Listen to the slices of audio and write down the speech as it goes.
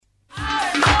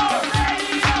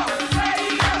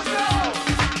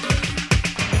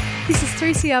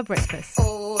3CR Breakfast.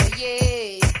 Oh,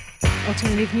 yeah.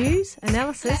 Alternative news,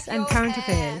 analysis and current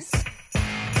affairs.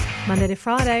 Monday to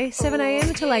Friday, 7am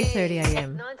until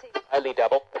 8:30am. Only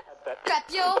double. Clap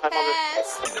your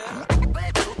hands.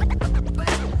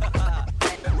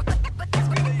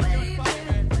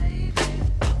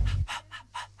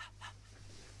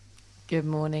 Good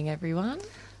morning, everyone.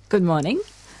 Good morning.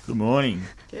 Good morning.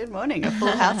 Good morning. A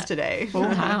full house today. Full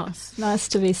house. Nice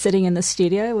to be sitting in the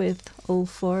studio with all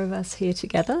four of us here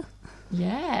together.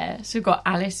 Yeah. So we've got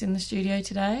Alice in the studio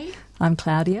today. I'm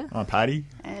Claudia. I'm Paddy.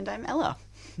 And I'm Ella.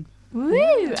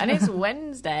 Woo! And it's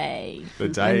Wednesday. The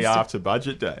day after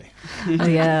Budget Day. Oh,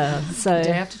 yeah. So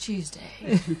Day after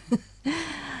Tuesday.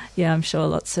 yeah, I'm sure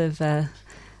lots of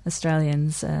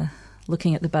Australians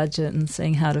looking at the budget and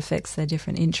seeing how it affects their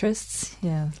different interests.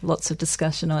 Yeah, lots of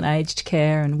discussion on aged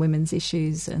care and women's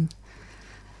issues and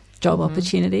job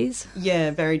opportunities.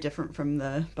 Yeah, very different from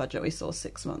the budget we saw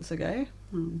 6 months ago.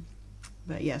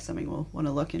 But yeah, something we'll want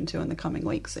to look into in the coming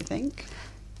weeks, I think.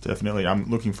 Definitely. I'm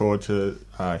looking forward to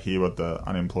hear what the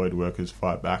Unemployed Workers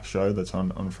Fight Back show that's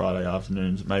on Friday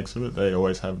afternoons makes of it. They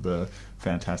always have the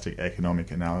fantastic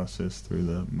economic analysis through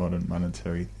the modern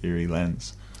monetary theory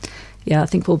lens. Yeah, I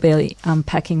think we'll be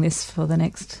unpacking this for the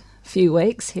next few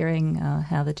weeks, hearing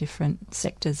how the different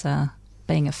sectors are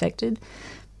being affected.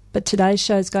 But today's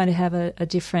show is going to have a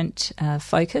different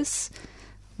focus.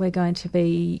 We're going to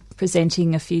be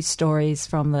presenting a few stories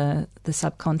from the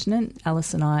subcontinent.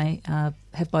 Alice and I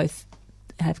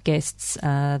have guests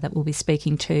that we'll be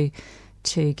speaking to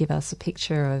give us a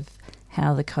picture of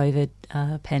how the COVID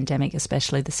pandemic,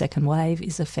 especially the second wave,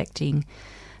 is affecting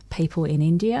people in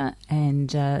India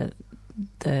and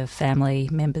the family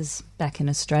members back in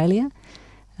Australia.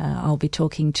 I'll be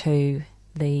talking to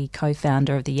the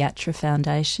co-founder of the Yatra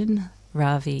Foundation,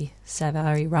 Ravi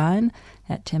Savari Ryan,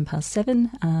 at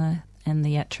 7:10. And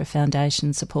the Yatra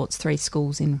Foundation supports 3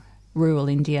 schools in rural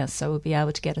India, so we'll be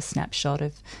able to get a snapshot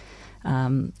of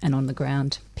an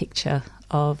on-the-ground picture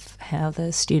of how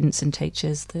the students and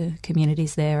teachers, the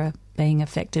communities there, are being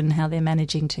affected and how they're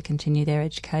managing to continue their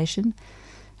education.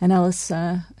 And Alice,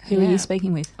 who are you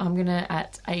speaking with? I'm going to,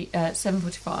 at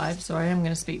 7:45, I'm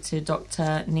going to speak to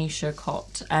Dr. Nisha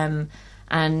Kott.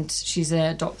 And she's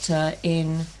a doctor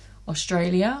in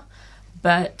Australia,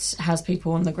 but has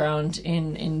people on the ground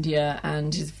in India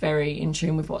and is very in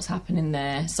tune with what's happening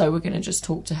there. So we're going to just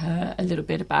talk to her a little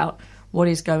bit about what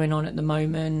is going on at the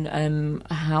moment,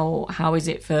 how is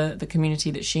it for the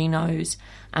community that she knows,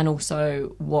 and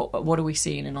also what are we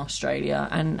seeing in Australia,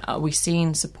 and are we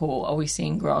seeing support, are we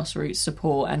seeing grassroots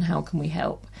support, and how can we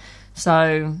help?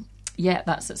 So yeah,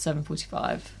 that's at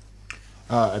 7:45.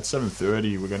 At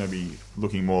 7:30, we're going to be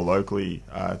looking more locally,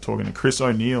 talking to Chris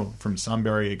O'Neill from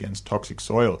Sunbury Against Toxic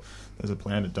Soil. There's a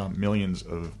plan to dump millions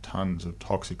of tonnes of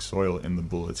toxic soil in the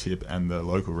Bullets Hip, and the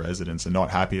local residents are not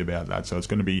happy about that. So it's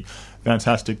going to be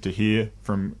fantastic to hear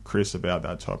from Chris about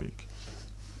that topic.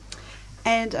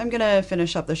 And I'm going to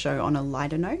finish up the show on a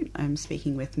lighter note. I'm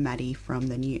speaking with Maddie from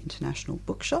the New International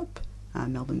Bookshop,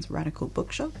 Melbourne's Radical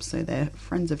Bookshop. So they're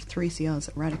friends of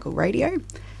 3CR's Radical Radio.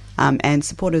 And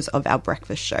supporters of our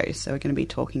breakfast show. So we're going to be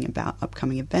talking about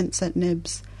upcoming events at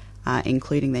Nibs,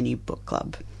 including their new book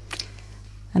club.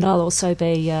 And I'll also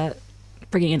be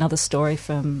bringing another story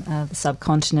from the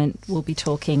subcontinent. We'll be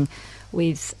talking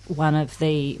with one of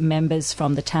the members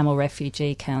from the Tamil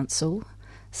Refugee Council,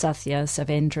 Sathya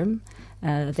Savendram.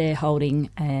 They're holding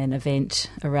an event,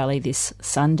 a rally this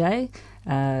Sunday.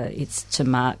 It's to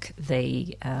mark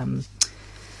the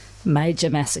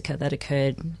major massacre that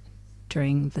occurred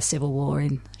during the civil war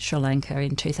in Sri Lanka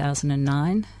in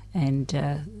 2009, and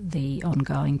the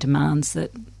ongoing demands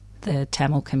that the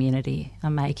Tamil community are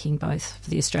making, both for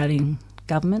the Australian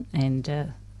government and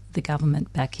the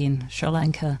government back in Sri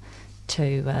Lanka,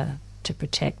 to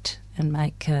protect and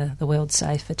make the world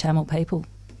safe for Tamil people.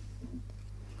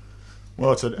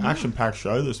 Well, it's an action-packed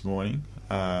show this morning.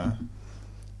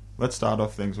 Let's start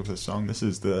off things with a song. This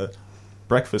is the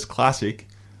breakfast classic,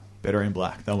 Better in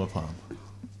Black, Thelma Palm.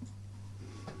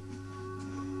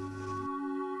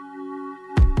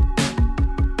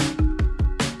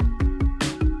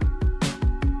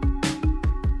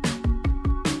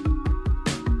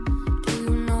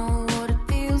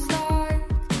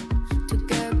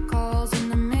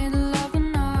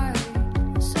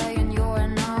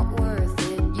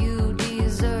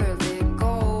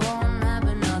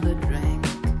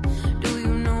 Do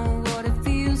you know what it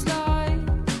feels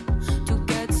like to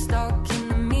get stuck in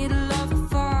the middle of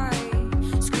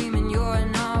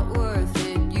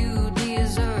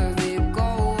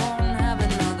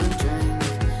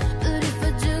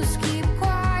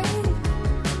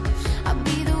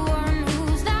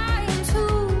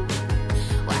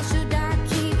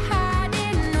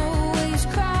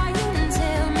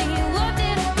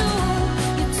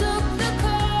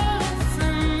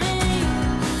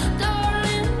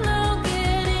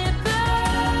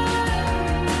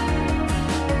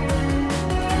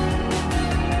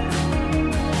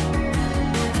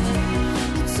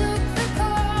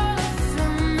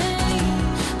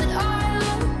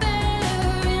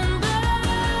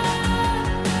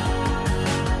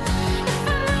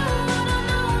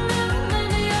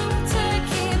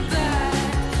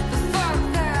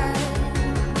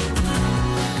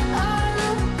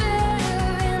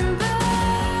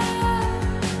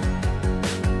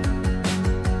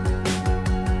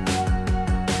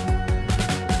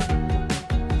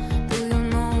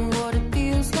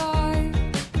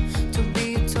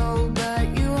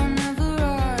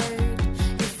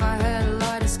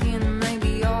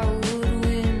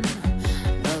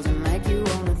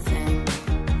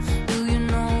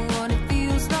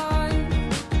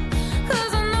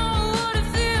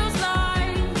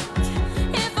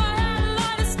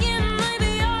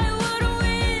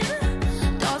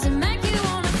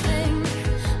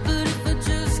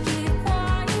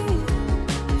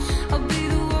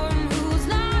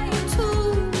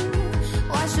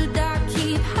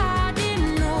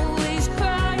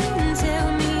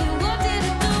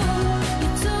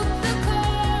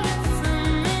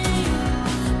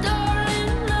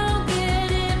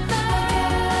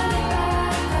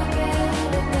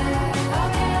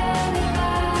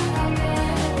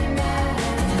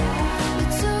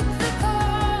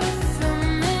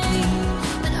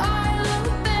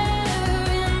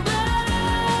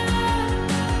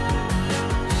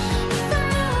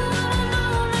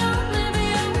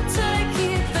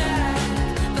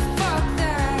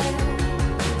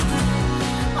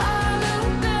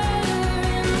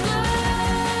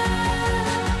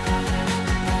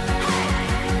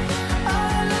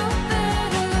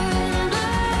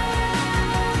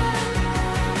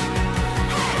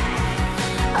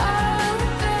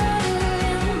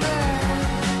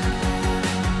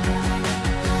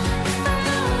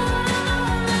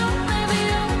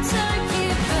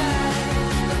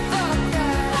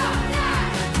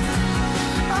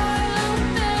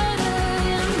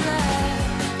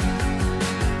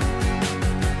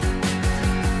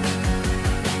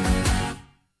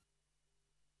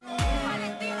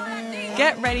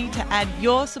Get ready to add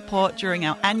your support during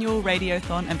our annual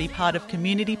Radiothon and be part of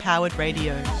community-powered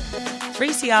radio.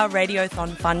 3CR Radiothon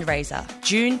fundraiser,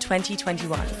 June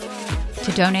 2021.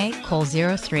 To donate, call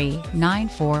 03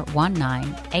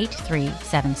 9419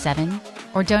 8377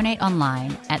 or donate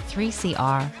online at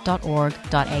 3cr.org.au.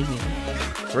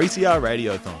 3CR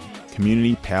Radiothon,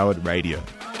 community-powered radio.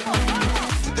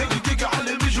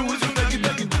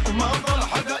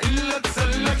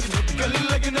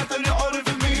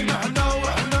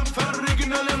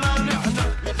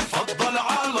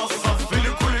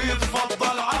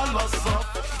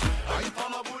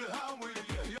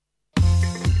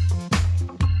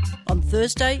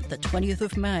 Thursday, the 20th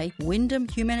of May, Wyndham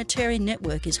Humanitarian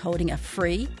Network is holding a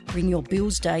free Bring Your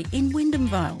Bills Day in Wyndham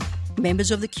Vale.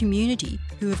 Members of the community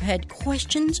who have had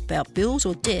questions about bills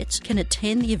or debts can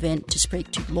attend the event to speak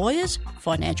to lawyers,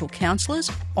 financial counsellors,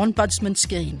 ombudsman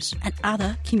schemes and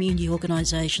other community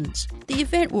organisations. The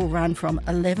event will run from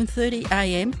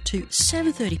 11:30am to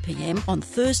 7:30pm on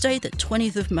Thursday, the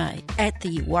 20th of May at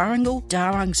the Warringal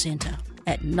Darung Centre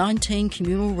at 19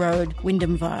 Communal Road,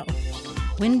 Wyndham Vale.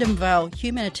 Wyndham Vale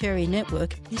Humanitarian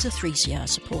Network is a 3CR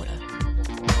supporter.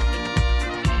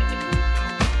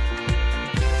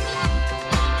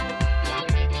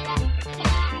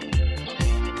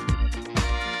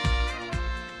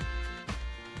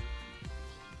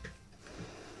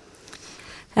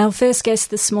 Our first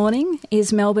guest this morning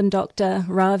is Melbourne doctor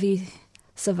Ravi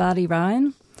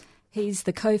Savarirayan. He's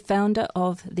the co-founder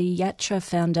of the Yatra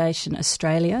Foundation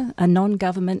Australia, a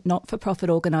non-government,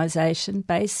 not-for-profit organisation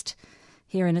based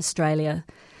here in Australia.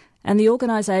 And the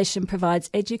organisation provides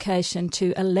education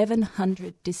to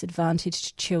 1,100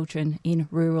 disadvantaged children in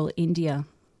rural India.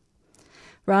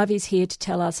 Ravi's here to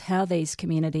tell us how these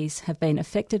communities have been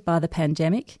affected by the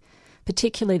pandemic,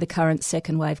 particularly the current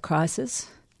second wave crisis,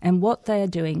 and what they are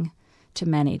doing to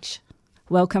manage.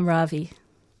 Welcome, Ravi.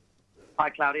 Hi,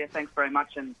 Claudia. Thanks very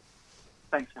much, and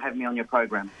thanks for having me on your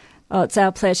program. Oh, it's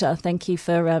our pleasure. Thank you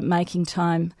for making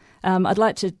time. I'd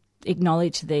like to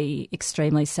acknowledge the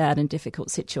extremely sad and difficult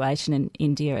situation in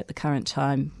India at the current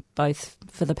time, both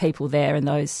for the people there and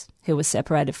those who were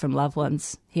separated from loved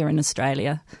ones here in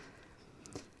Australia.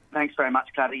 Thanks very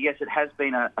much, Claudia. Yes, it has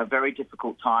been a very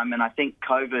difficult time, and I think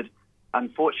COVID,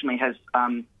 unfortunately, has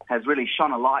really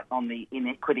shone a light on the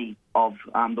inequity of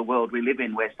the world we live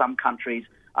in, where some countries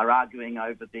are arguing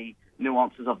over the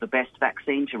nuances of the best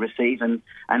vaccine to receive, and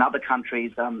other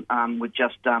countries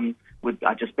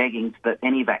are just begging that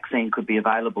any vaccine could be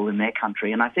available in their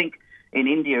country. And I think in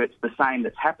India it's the same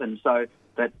that's happened. So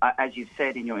that, as you've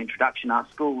said in your introduction, our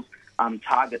schools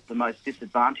target the most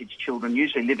disadvantaged children,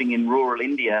 usually living in rural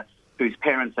India, whose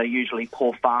parents are usually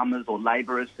poor farmers or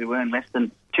labourers who earn less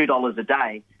than $2 a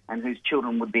day, and whose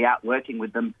children would be out working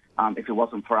with them if it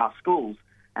wasn't for our schools.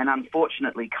 And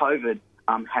unfortunately, COVID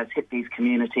has hit these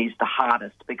communities the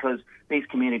hardest, because these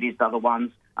communities are the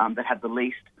ones that have the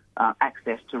least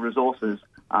access to resources,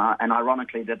 and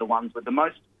ironically they're the ones with the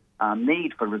most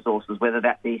need for resources, whether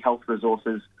that be health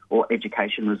resources or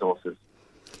education resources.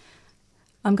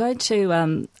 I'm going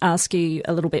to ask you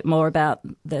a little bit more about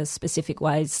the specific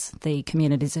ways the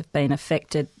communities have been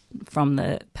affected from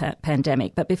the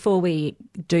pandemic. But before we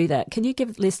do that, can you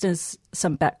give listeners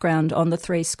some background on the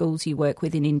 3 schools you work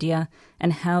with in India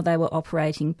and how they were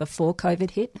operating before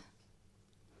COVID hit?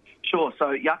 Sure.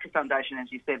 So Yatra Foundation, as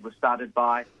you said, was started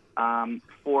by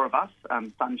 4 of us,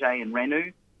 Sanjay and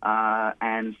Renu,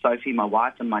 and Sophie, my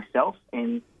wife, and myself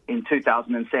in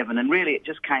 2007. And really it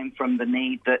just came from the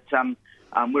need that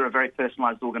we're a very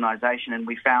personalised organisation, and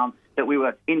we found that we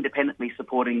were independently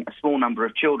supporting a small number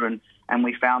of children, and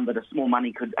we found that a small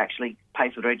money could actually pay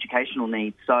for their educational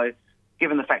needs. So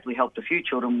given the fact we helped a few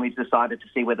children, we decided to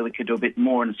see whether we could do a bit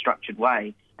more in a structured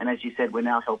way. And as you said, we're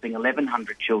now helping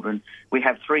 1,100 children. We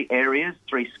have 3 areas,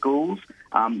 3 schools.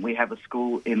 We have a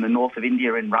school in the north of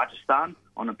India in Rajasthan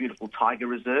on a beautiful tiger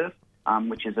reserve,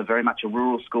 which is very much a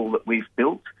rural school that we've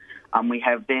built. We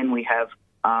have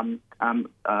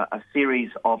a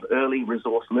series of early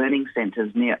resource learning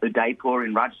centres near Udaipur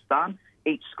in Rajasthan.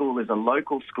 Each school is a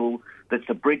local school that's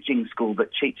a bridging school that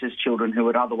teaches children who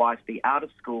would otherwise be out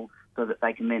of school so that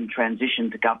they can then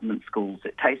transition to government schools.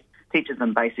 It teaches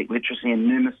them basic literacy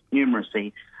and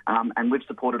numeracy, and we've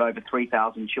supported over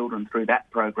 3,000 children through that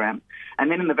program.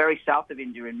 And then in the very south of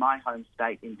India, in my home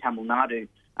state, in Tamil Nadu,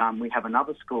 we have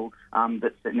another school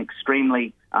that's an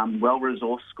extremely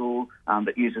well-resourced school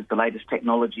that uses the latest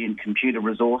technology and computer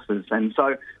resources. And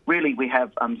so really we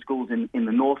have schools in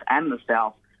the north and the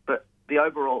south, but the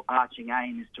overall arching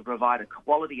aim is to provide a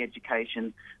quality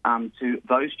education to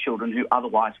those children who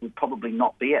otherwise would probably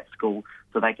not be at school,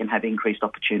 so they can have increased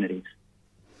opportunities.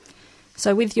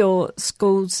 So with your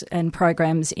schools and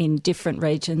programs in different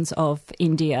regions of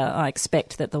India, I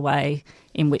expect that the way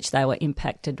in which they were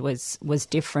impacted was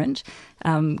different.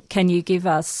 Can you give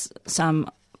us some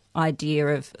idea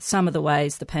of some of the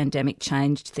ways the pandemic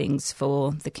changed things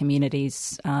for the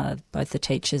communities, both the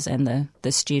teachers and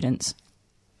the students?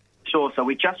 Sure. So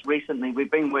we've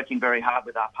been working very hard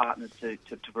with our partners to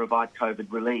provide COVID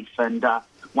relief. And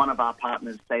one of our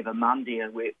partners, Seva Mandir,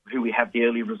 who we have the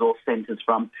early resource centres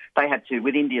from, they had to,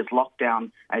 with India's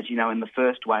lockdown, as you know, in the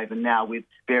first wave, and now with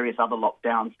various other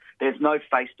lockdowns, there's no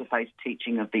face-to-face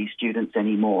teaching of these students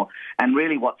anymore. And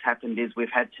really what's happened is we've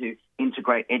had to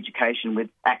integrate education with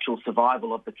actual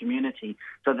survival of the community.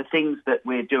 So the things that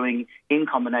we're doing in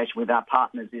combination with our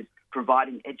partners is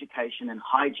providing education and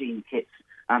hygiene kits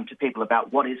to people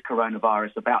about what is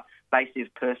coronavirus, about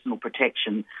basic personal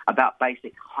protection, about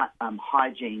basic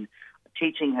hygiene.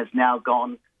 Teaching has now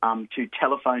gone to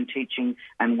telephone teaching,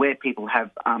 and where people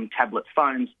have tablet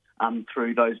phones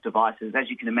through those devices. As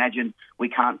you can imagine, we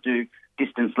can't do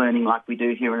distance learning like we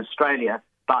do here in Australia,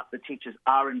 but the teachers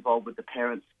are involved with the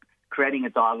parents, creating a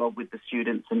dialogue with the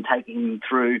students and taking them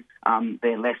through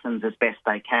their lessons as best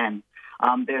they can.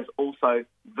 There's also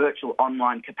virtual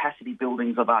online capacity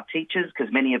buildings of our teachers,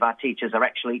 because many of our teachers are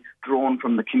actually drawn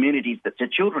from the communities that their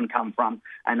children come from,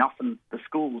 and often the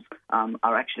schools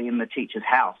are actually in the teacher's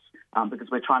house, because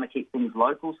we're trying to keep things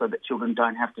local so that children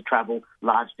don't have to travel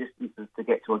large distances to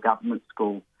get to a government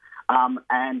school.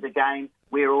 And again,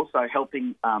 we're also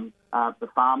helping the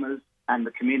farmers and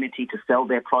the community to sell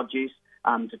their produce,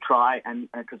 to try, and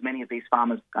because many of these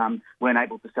farmers weren't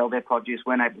able to sell their produce,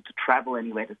 weren't able to travel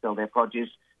anywhere to sell their produce,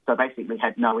 so basically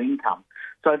had no income.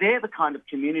 So they're the kind of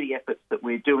community efforts that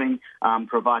we're doing,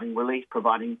 providing relief,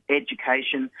 providing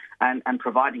education, and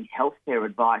providing healthcare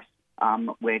advice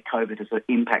where COVID has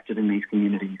impacted in these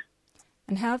communities.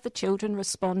 And how have the children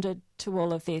responded to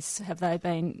all of this? Have they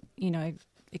been,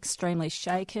 extremely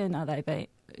shaken? Are they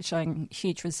showing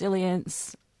huge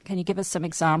resilience? Can you give us some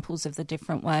examples of the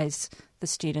different ways the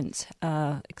students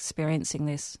are experiencing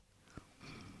this?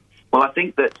 Well, I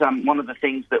think that one of the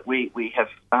things that we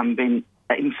have been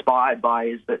inspired by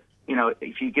is that,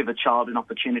 if you give a child an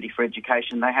opportunity for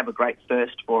education, they have a great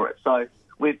thirst for it. So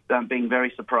we've been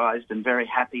very surprised and very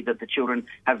happy that the children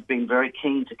have been very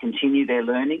keen to continue their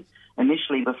learning.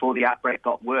 Initially, before the outbreak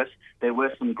got worse, there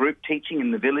were some group teaching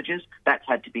in the villages. That's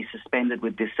had to be suspended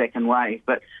with this second wave.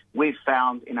 But we've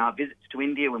found in our visits to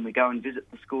India, when we go and visit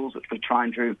the schools, which we try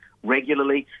and do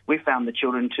regularly, we've found the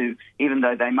children to, even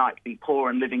though they might be poor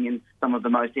and living in some of the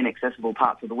most inaccessible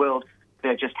parts of the world,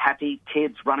 they're just happy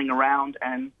kids running around,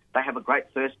 and they have a great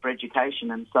thirst for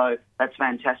education, and so that's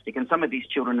fantastic. And some of these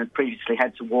children had previously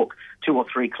had to walk 2 or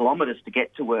 3 kilometres to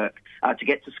get to work, to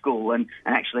get to school, and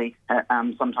actually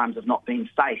sometimes have not been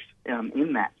safe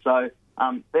in that. So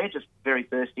they're just very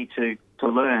thirsty to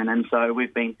learn, and so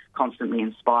we've been constantly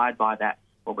inspired by that.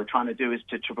 What we're trying to do is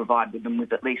to provide them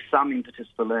with at least some impetus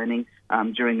for learning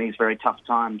during these very tough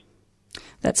times.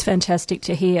 That's fantastic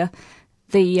to hear.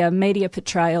 The media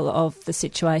portrayal of the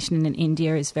situation in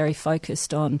India is very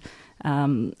focused on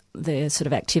the sort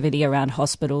of activity around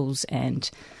hospitals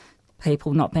and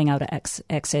people not being able to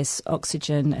access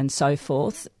oxygen and so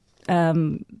forth.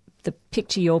 The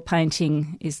picture you're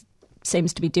painting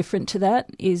seems to be different to that.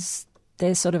 Is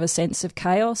there sort of a sense of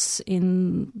chaos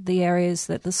in the areas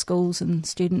that the schools and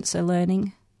students are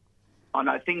learning? Oh,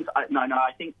 no, I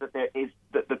think that there is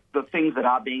the things that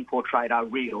are being portrayed are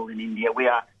real in India.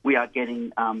 We are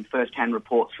getting first-hand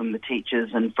reports from the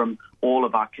teachers and from all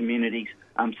of our community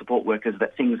support workers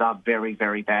that things are very,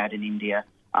 very bad in India,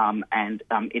 and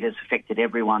it has affected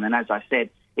everyone. And as I said,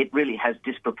 it really has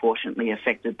disproportionately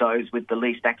affected those with the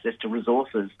least access to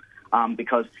resources,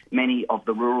 because many of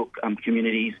the rural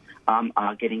communities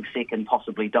are getting sick and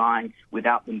possibly dying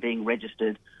without them being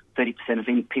registered. 30%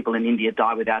 of people in India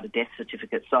die without a death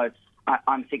certificate. So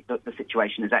I think that the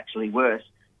situation is actually worse,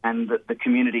 and that the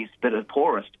communities that are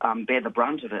poorest bear the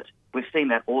brunt of it. We've seen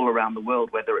that all around the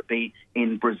world, whether it be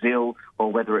in Brazil or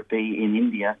whether it be in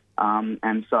India.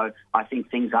 And so I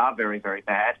think things are very, very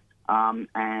bad.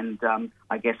 And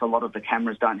I guess a lot of the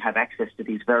cameras don't have access to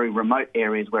these very remote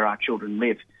areas where our children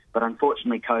live. But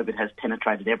unfortunately, COVID has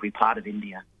penetrated every part of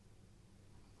India.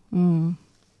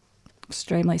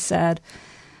 Extremely sad.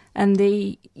 And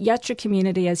the Yatra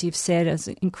community, as you've said, is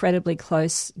an incredibly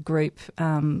close group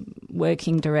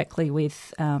working directly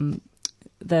with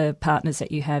the partners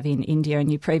that you have in India.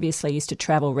 And you previously used to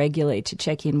travel regularly to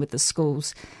check in with the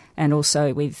schools and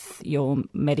also with your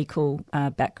medical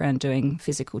background doing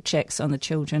physical checks on the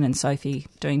children, and Sophie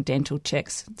doing dental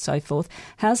checks and so forth.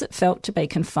 How's it felt to be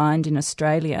confined in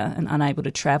Australia and unable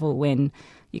to travel when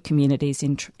your communities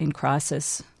in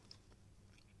crisis?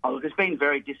 Oh, look, it's been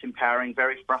very disempowering,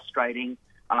 very frustrating.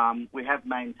 We have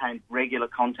maintained regular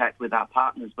contact with our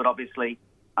partners, but obviously,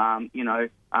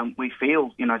 we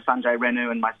feel, Sanjay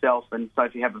Renu and myself and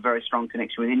Sophie have a very strong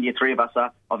connection with India. 3 of us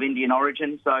are of Indian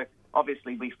origin, so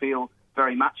obviously we feel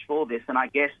very much for this. And I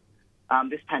guess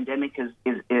this pandemic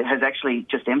has actually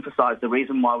just emphasised the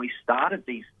reason why we started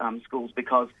these schools,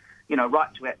 because, right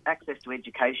to access to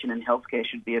education and healthcare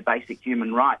should be a basic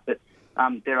human right, but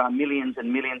there are millions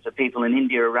and millions of people in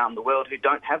India around the world who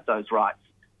don't have those rights,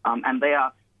 and they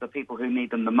are the people who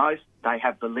need them the most. They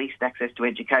have the least access to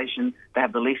education, they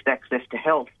have the least access to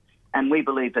health, and we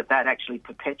believe that actually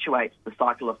perpetuates the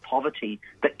cycle of poverty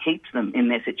that keeps them in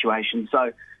their situation.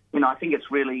 So, I think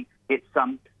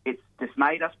it's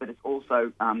dismayed us, but it's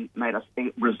also made us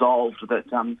resolved that,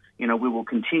 we will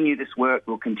continue this work,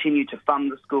 we'll continue to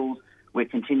fund the schools, we're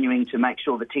continuing to make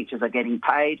sure the teachers are getting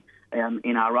paid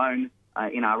in our own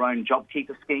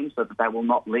JobKeeper scheme so that they will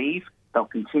not leave. They'll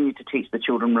continue to teach the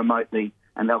children remotely,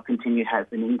 and they'll continue to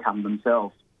have an income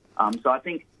themselves. So I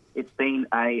think it's been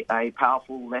a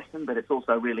powerful lesson, but it's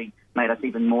also really made us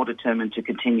even more determined to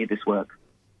continue this work.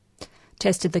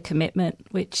 Tested the commitment,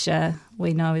 which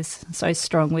we know is so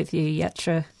strong with you,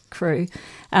 Yatra crew.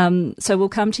 So we'll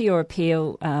come to your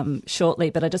appeal shortly,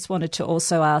 but I just wanted to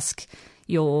also ask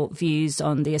your views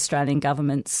on the Australian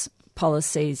government's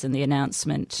policies and the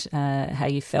announcement, how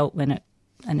you felt when it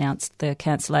announced the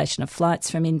cancellation of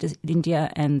flights from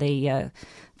India and the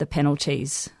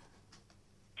penalties.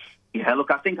 Yeah,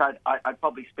 look, I think I'd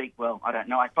probably speak, I don't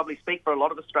know, I'd probably speak for a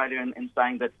lot of Australia in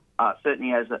saying that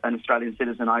certainly as an Australian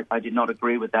citizen, I did not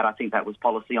agree with that. I think that was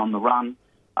policy on the run.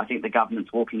 I think the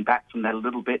government's walking back from that a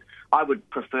little bit. I would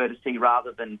prefer to see,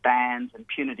 rather than bans and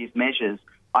punitive measures,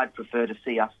 I'd prefer to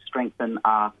see us strengthen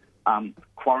our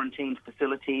quarantine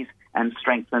facilities and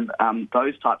strengthen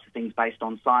those types of things based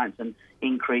on science, and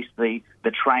increase the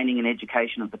training and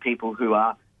education of the people who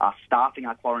are staffing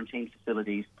our quarantine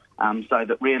facilities, so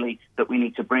that we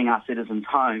need to bring our citizens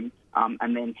home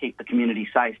and then keep the community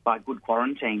safe by good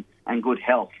quarantine and good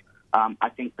health. I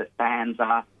think that bans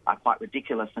are quite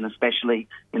ridiculous, and especially,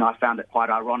 I found it quite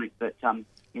ironic that,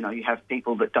 you have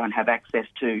people that don't have access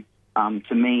to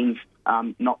means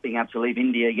not being able to leave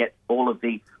India, yet all of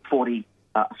the 40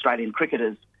 Australian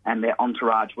cricketers and their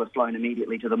entourage were flown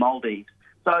immediately to the Maldives.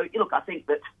 So, look, I think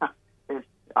that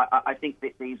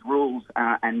these rules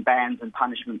and bans and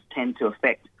punishments tend to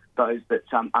affect those that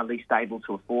are least able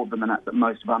to afford them and are the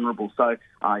most vulnerable. So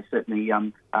I certainly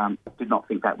did not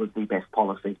think that was the best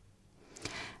policy.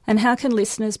 And how can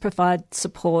listeners provide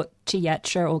support to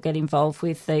Yatra or get involved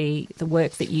with the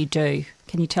work that you do?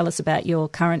 Can you tell us about your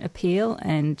current appeal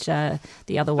and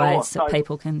the other ways that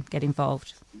people can get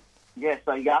involved? Yeah,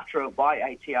 so Yatra,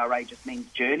 Y-A-T-R-A, just means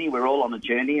journey. We're all on a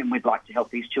journey, and we'd like to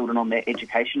help these children on their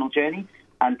educational journey.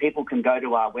 And people can go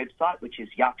to our website, which is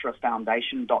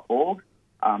yatrafoundation.org,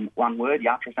 one word,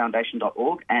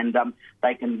 yatrafoundation.org, and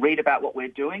they can read about what we're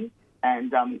doing.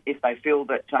 And if they feel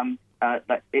that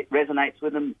it resonates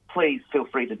with them, please feel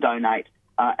free to donate.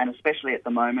 And especially at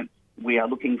the moment, we are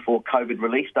looking for COVID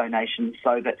relief donations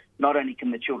so that not only can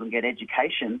the children get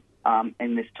education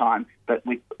in this time, but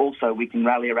we can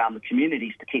rally around the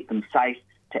communities to keep them safe,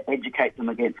 to educate them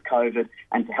against COVID,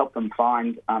 and to help them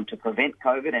find to prevent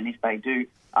COVID, and if they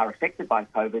are affected by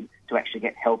COVID, to actually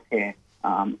get health care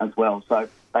as well. So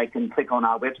they can click on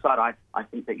our website. I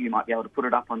think that you might be able to put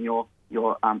it up on your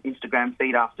Instagram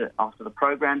feed after the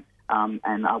program,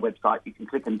 and our website. You can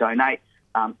click and donate.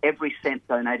 Every cent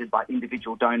donated by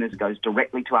individual donors goes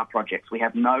directly to our projects. We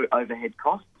have no overhead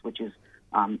costs, which is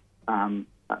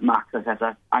marks us as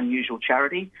an unusual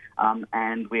charity,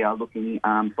 and we are looking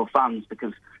for funds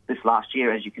because this last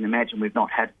year, as you can imagine, we've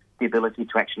not had the ability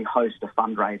to actually host a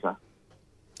fundraiser.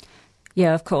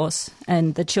 Yeah, of course.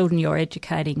 And the children you're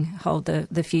educating hold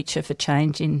the future for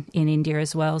change in India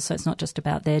as well. So it's not just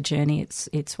about their journey,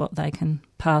 it's what they can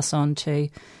pass on to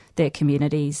their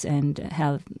communities and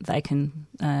how they can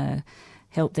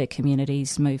help their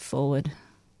communities move forward.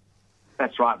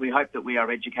 That's right. We hope that we are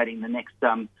educating the next,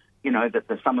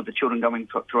 that some of the children going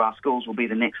through our schools will be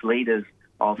the next leaders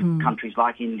of countries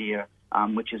like India,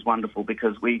 which is wonderful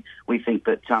because we think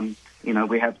that,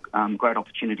 we have great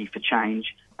opportunity for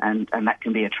change and that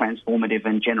can be a transformative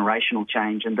and generational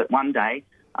change, and that one day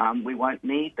we won't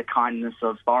need the kindness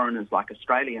of foreigners like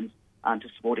Australians to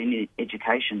support Indian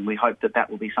education. We hope that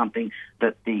will be something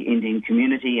that the Indian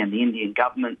community and the Indian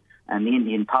government and the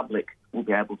Indian public will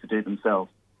be able to do themselves.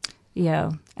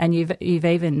 Yeah, and you've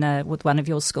even, with one of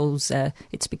your schools,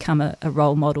 it's become a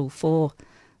role model for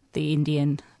the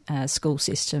Indian school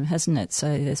system, hasn't it?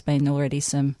 So there's been already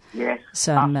some... Yes,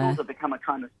 our schools have become a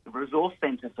kind of resource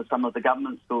centre for some of the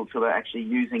government schools who are actually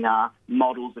using our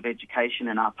models of education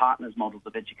and our partners' models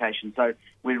of education. So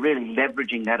we're really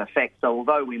leveraging that effect. So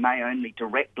although we may only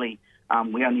directly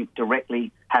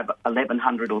have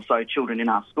 1,100 or so children in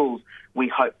our schools, we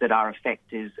hope that our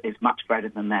effect is much greater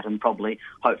than that, and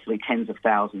hopefully tens of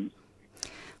thousands.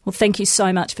 Well, thank you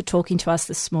so much for talking to us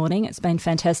this morning. It's been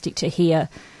fantastic to hear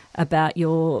about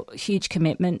your huge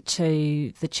commitment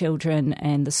to the children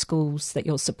and the schools that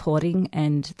you're supporting,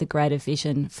 and the greater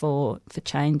vision for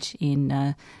change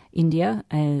in India,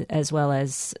 as well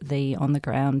as the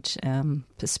on-the-ground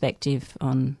perspective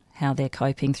on how they're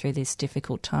coping through this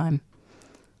difficult time.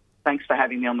 Thanks for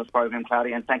having me on this program,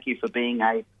 Claudia, and thank you for being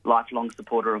a lifelong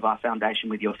supporter of our foundation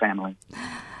with your family.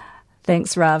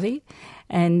 Thanks, Ravi.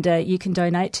 And you can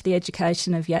donate to the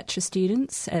education of Yatra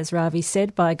students, as Ravi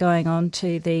said, by going on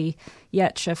to the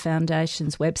Yatra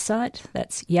Foundation's website.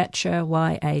 That's Yatra,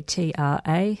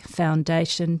 Y-A-T-R-A,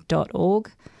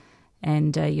 foundation.org.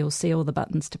 And you'll see all the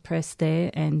buttons to press there,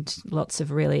 and lots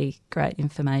of really great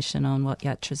information on what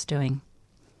Yatra's doing.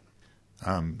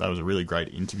 That was a really great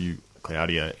interview,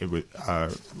 Claudia. It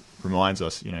reminds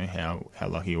us, how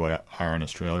lucky we are in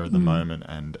Australia at the moment,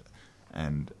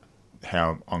 and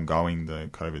how ongoing the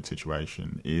COVID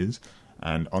situation is.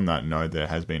 And on that note, there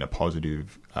has been a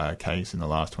positive case in the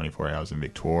last 24 hours in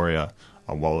Victoria.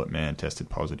 A Wallet man tested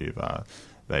positive.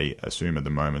 They assume at the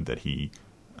moment that he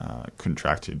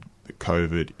contracted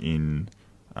COVID in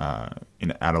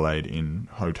Adelaide in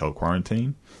hotel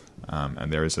quarantine.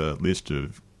 And there is a list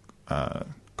of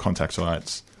contact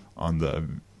sites on the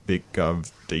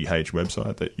VicGov.DH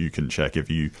website that you can check if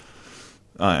you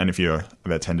and if you've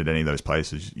attended any of those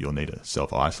places, you'll need to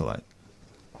self-isolate.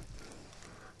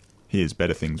 Here's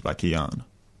Better Things by Kian.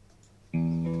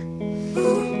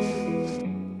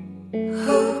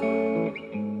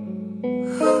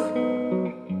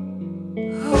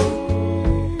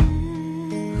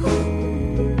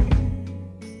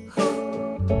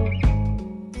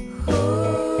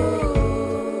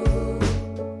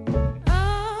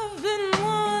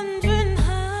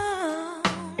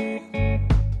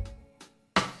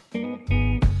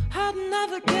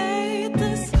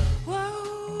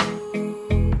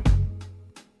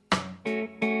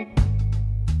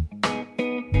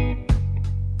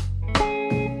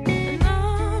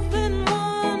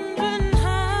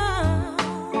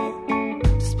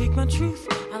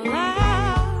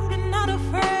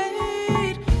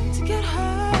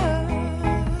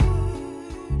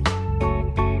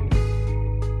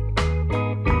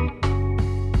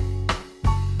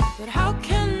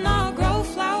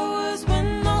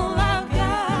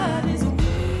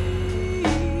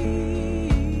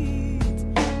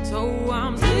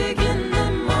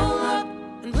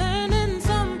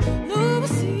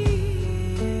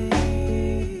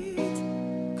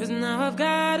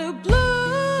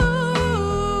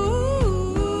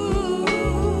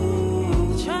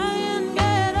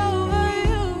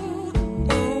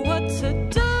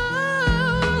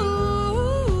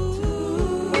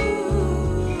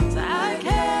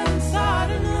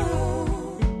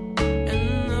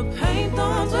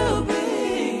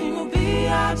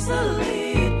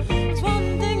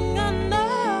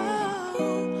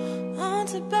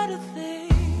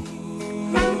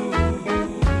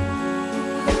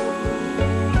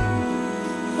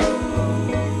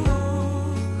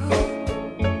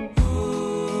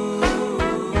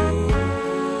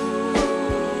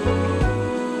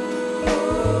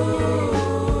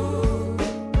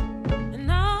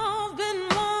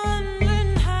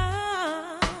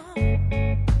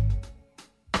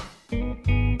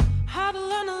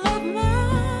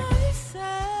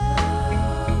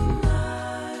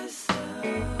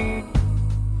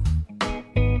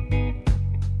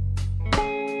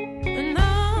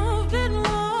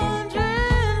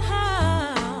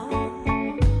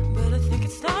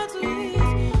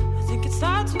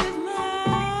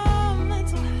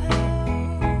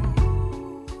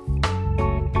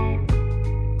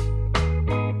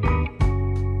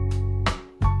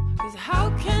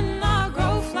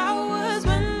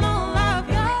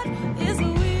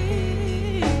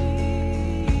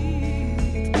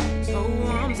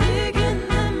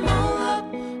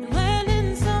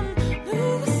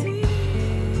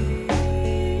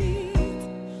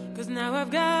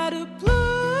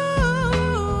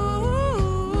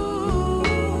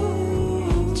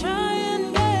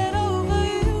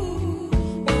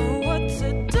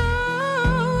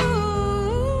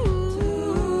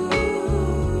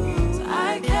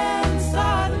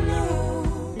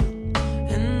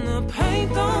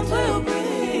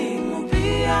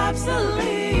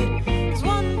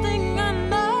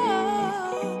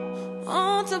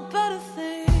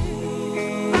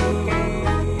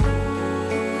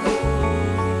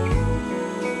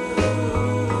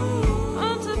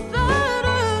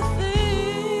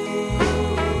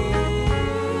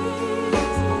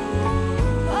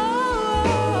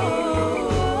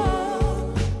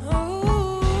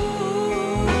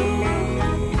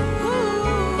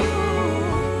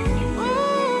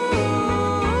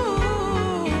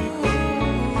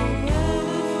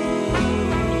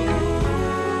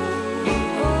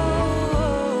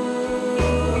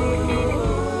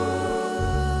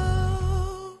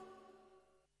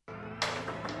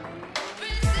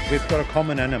 we've got a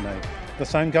common enemy. The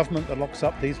same government that locks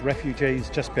up these refugees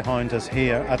just behind us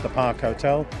here at the Park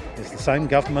Hotel is the same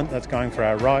government that's going for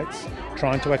our rights,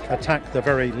 trying to attack the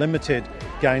very limited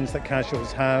gains that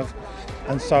casuals have.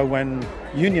 And so when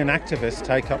union activists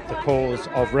take up the cause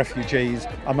of refugees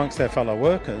amongst their fellow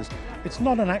workers, it's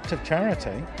not an act of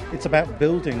charity. It's about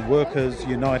building workers'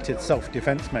 united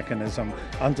self-defence mechanism,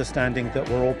 understanding that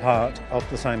we're all part of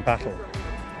the same battle.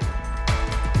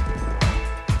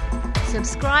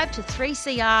 Subscribe to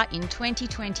 3CR in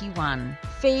 2021.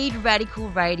 Feed Radical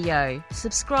Radio.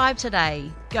 Subscribe today.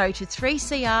 Go to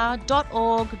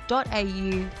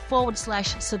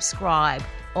 3cr.org.au/subscribe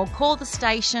or call the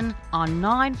station on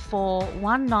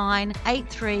 9419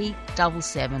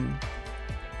 8377.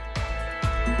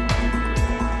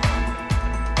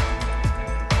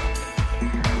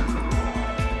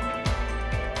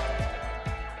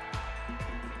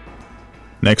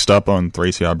 Next up on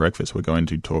 3CR Breakfast, we're going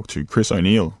to talk to Chris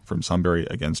O'Neill from Sunbury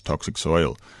Against Toxic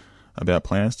Soil about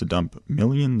plans to dump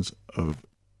millions of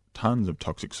tonnes of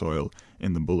toxic soil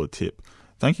in the Buller Tip.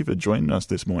 Thank you for joining us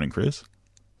this morning, Chris.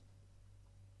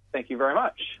 Thank you very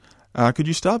much. Could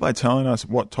you start by telling us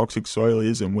what toxic soil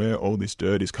is and where all this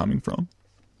dirt is coming from?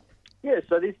 Yeah,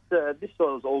 so this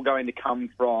soil is all going to come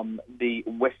from the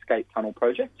Westgate Tunnel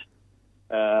project.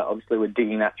 Obviously, we're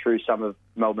digging that through some of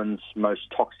Melbourne's most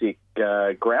toxic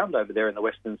ground over there in the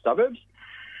western suburbs.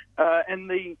 And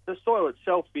the soil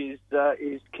itself is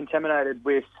contaminated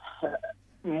with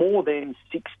more than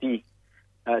 60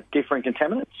 different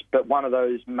contaminants, but one of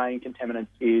those main contaminants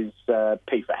is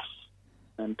PFAS.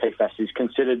 And PFAS is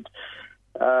considered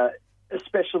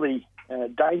especially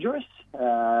dangerous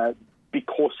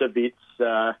because of its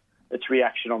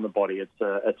reaction on the body.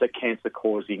 It's a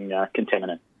cancer-causing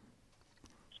contaminant.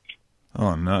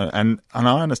 Oh, no. And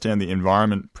I understand the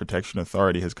Environment Protection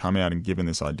Authority has come out and given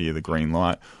this idea the green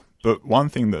light. But one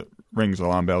thing that rings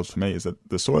alarm bells for me is that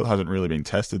the soil hasn't really been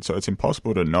tested, so it's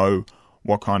impossible to know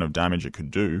what kind of damage it could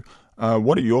do.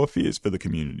 What are your fears for the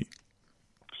community?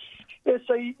 Yeah,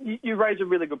 so you raise a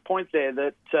really good point there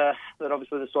that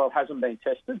obviously the soil hasn't been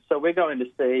tested. So we're going to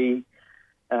see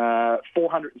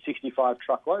 465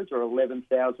 truckloads or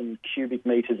 11,000 cubic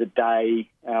metres a day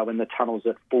when the tunnel's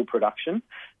at full production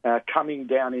coming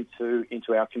down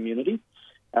into our community.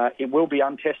 It will be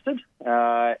untested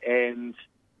and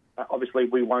obviously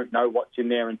we won't know what's in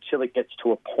there until it gets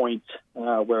to a point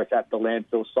where it's at the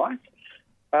landfill site.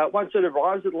 Once it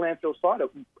arrives at the landfill site,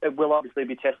 it will obviously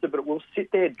be tested, but it will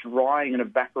sit there drying and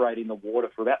evaporating the water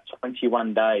for about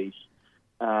 21 days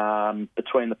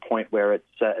between the point where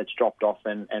it's dropped off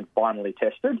and finally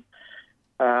tested.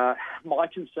 My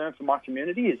concern for my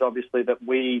community is obviously that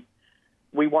we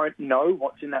won't know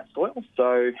what's in that soil,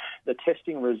 so the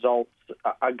testing results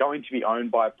are going to be owned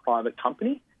by a private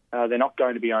company. They're not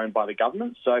going to be owned by the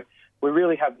government, so we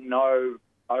really have no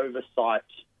oversight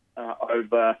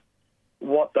over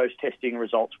what those testing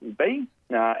results will be.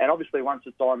 And obviously once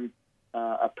it's on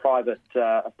a private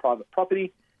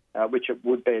property, which it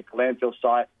would be at the landfill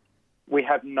site, we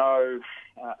have no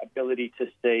ability to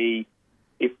see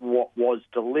if what was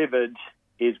delivered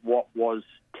is what was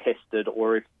tested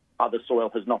or if other soil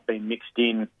has not been mixed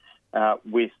in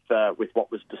with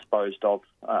what was disposed of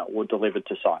or delivered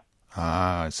to site.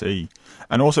 Ah, I see.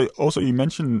 And also you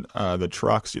mentioned the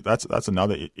trucks. That's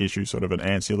another issue, sort of an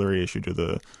ancillary issue to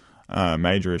the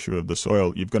major issue of the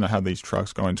soil. You're going to have these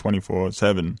trucks going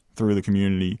 24/7 through the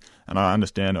community, and I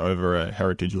understand over a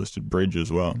heritage-listed bridge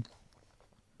as well.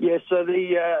 Yeah, so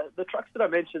the trucks that I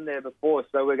mentioned there before,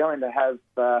 so we're going to have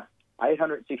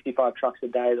 865 trucks a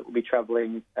day that will be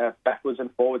travelling backwards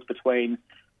and forwards between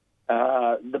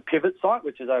the pivot site,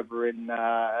 which is over in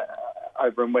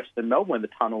Western Melbourne, when the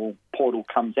tunnel portal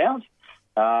comes out.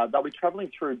 They'll be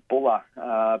travelling through Buller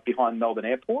behind Melbourne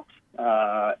Airport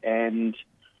and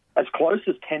as close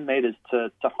as 10 metres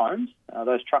to homes.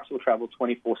 Those trucks will travel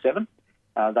 24/7.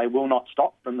 They will not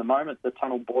stop from the moment the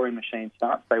tunnel boring machine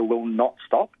starts. They will not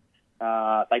stop.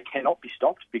 They cannot be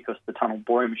stopped because the tunnel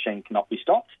boring machine cannot be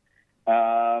stopped.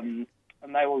 And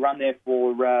they will run there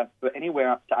for anywhere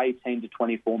up to 18 to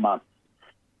 24 months.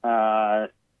 I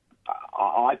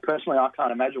personally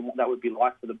can't imagine what that would be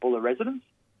like for the Buller residents,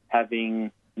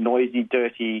 having noisy,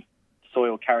 dirty,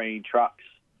 soil-carrying trucks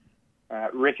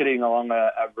ricketing along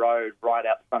a road right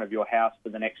out the front of your house for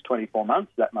the next 24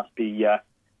 months. That must be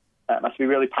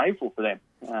really painful for them.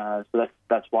 So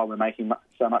that's why we're making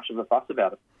so much of a fuss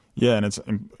about it. Yeah, and it's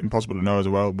impossible to know as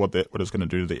well what it's going to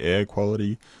do to the air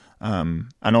quality.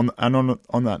 And on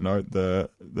that note,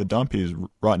 the dump is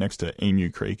right next to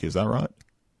Emu Creek. Is that right?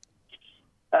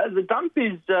 The dump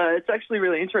is, it's actually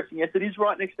really interesting. Yes, it is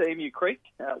right next to Emu Creek.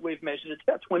 We've measured it's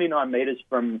about 29 metres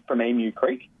from Emu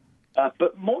Creek.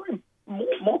 But more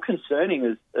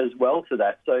concerning as well to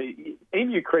that. So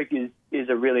Emu Creek is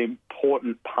a really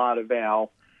important part of our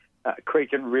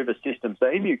creek and river system.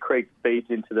 So Emu Creek feeds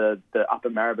into the upper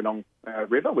Maribyrnong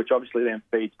River, which obviously then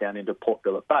feeds down into Port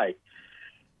Phillip Bay.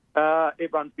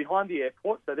 It runs behind the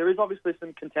airport, so there is obviously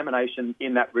some contamination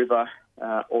in that river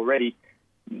already.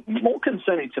 More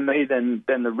concerning to me than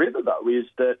the river, though, is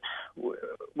that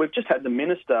we've just had the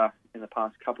minister in the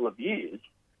past couple of years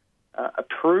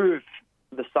approve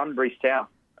the Sunbury South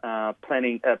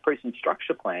planning precinct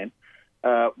structure plan,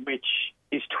 which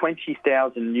is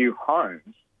 20,000 new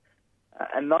homes,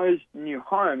 and those new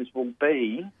homes will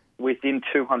be within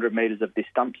 200 metres of this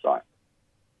dump site.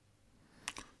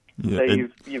 Yeah, so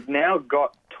you've now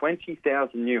got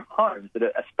 20,000 new homes that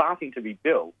are starting to be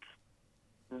built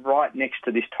right next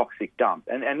to this toxic dump.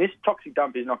 And this toxic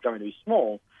dump is not going to be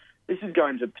small. This is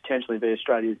going to potentially be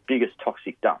Australia's biggest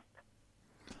toxic dump.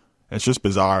 It's just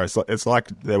bizarre. It's like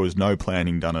there was no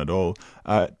planning done at all.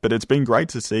 But it's been great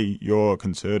to see your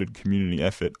concerted community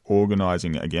effort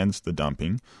organising against the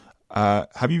dumping.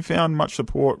 Have you found much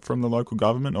support from the local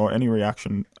government or any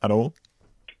reaction at all?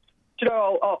 You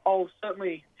know, I'll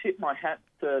certainly tip my hat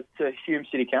to Hume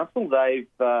City Council. They've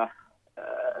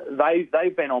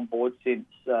been on board since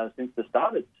the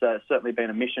start. It's certainly been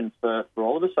a mission for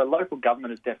all of us. So local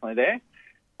government is definitely there.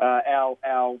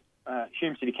 Our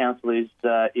Hume City Council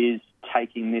is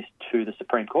taking this to the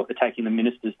Supreme Court. They're taking the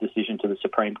minister's decision to the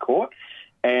Supreme Court.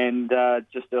 And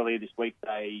just earlier this week,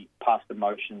 they passed a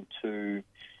motion to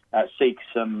seek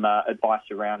some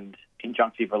advice around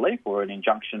injunctive relief or an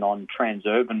injunction on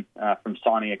Transurban from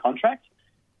signing a contract.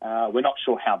 We're not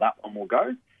sure how that one will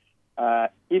go.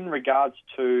 In regards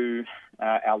to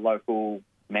our local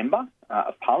member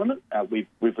of Parliament, we've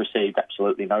received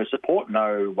absolutely no support,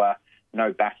 no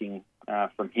backing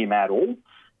from him at all.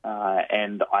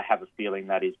 And I have a feeling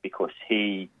that is because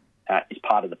he is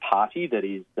part of the party that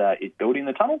is building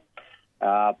the tunnel.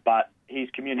 But his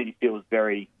community feels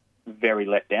very, very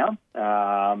let down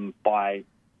by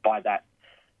that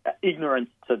ignorance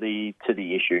to the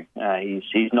issue.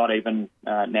 He's not even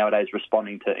nowadays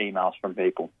responding to emails from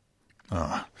people.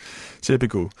 Oh,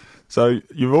 typical. So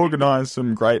you've organised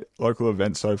some great local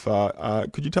events so far.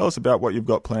 Could you tell us about what you've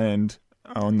got planned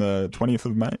on the 20th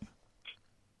of May?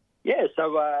 Yeah,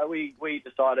 so we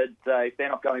decided if they're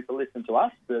not going to listen to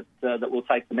us, that we'll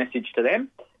take the message to them.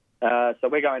 So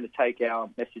we're going to take our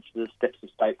message to the steps of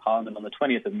State Parliament on the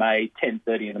 20th of May,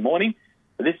 10:30 in the morning.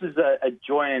 So this is a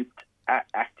joint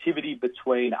activity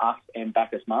between us and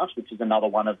Bacchus Marsh, which is another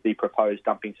one of the proposed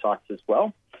dumping sites as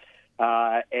well.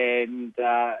 And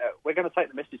we're going to take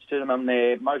the message to them on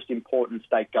their most important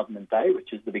state government day,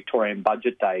 which is the Victorian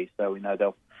Budget Day. So we know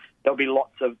there'll be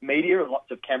lots of media and lots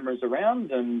of cameras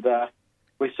around, and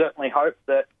we certainly hope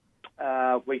that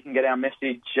we can get our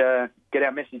message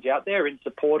out there in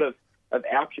support of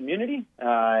our community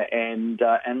and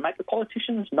make the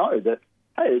politicians know that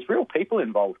hey, there's real people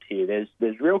involved here.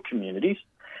 There's real communities,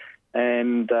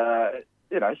 and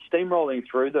steamrolling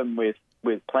through them with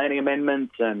planning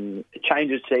amendments and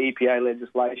changes to EPA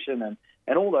legislation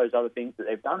and all those other things that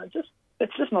they've done.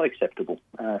 It's just not acceptable.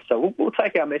 So we'll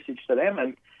take our message to them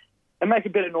and make a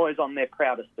bit of noise on their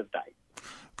proudest of days.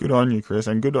 Good on you, Chris,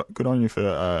 and good on you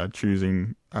for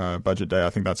choosing Budget Day. I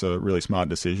think that's a really smart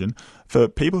decision. For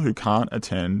people who can't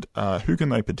attend, who can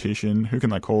they petition? Who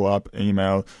can they call up,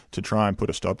 email to try and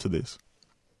put a stop to this?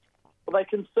 Well, they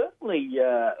can certainly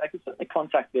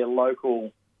contact their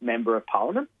local member of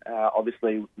Parliament.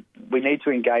 Obviously, we need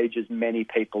to engage as many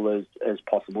people as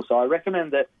possible. So I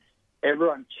recommend that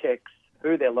everyone checks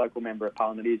who their local member of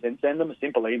Parliament is and send them a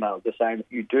simple email just saying that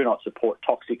you do not support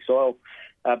toxic soil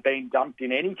being dumped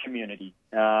in any community.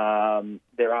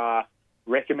 There are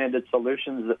recommended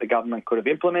solutions that the government could have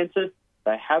implemented.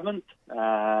 They haven't.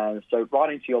 So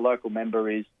writing to your local member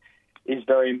is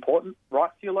very important.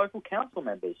 Write to your local council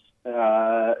members.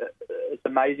 It's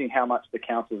amazing how much the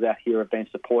councils out here have been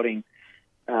supporting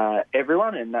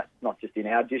everyone, and that's not just in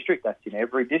our district, that's in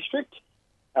every district.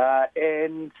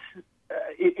 And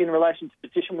in relation to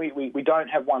petition, we don't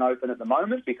have one open at the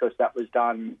moment because that was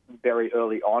done very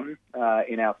early on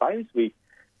in our phase. We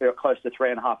got close to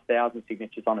 3,500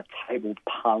 signatures on a tabled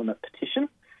Parliament petition.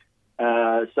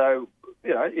 So,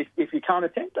 if you can't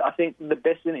attend, I think the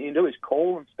best thing that you can do is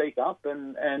call and speak up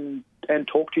and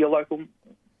talk to your local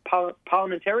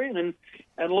parliamentarian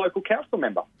and local council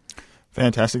member.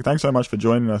 Fantastic. Thanks so much for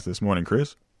joining us this morning,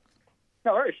 Chris.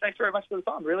 No worries. Thanks very much for the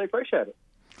time. Really appreciate it.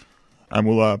 And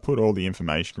we'll put all the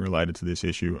information related to this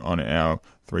issue on our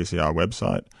 3CR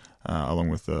website, along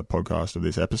with the podcast of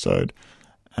this episode.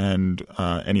 And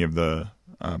any of the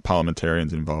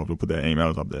parliamentarians involved will put their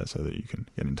emails up there so that you can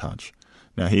get in touch.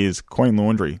 Now here's Coin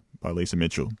Laundry by Lisa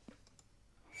Mitchell.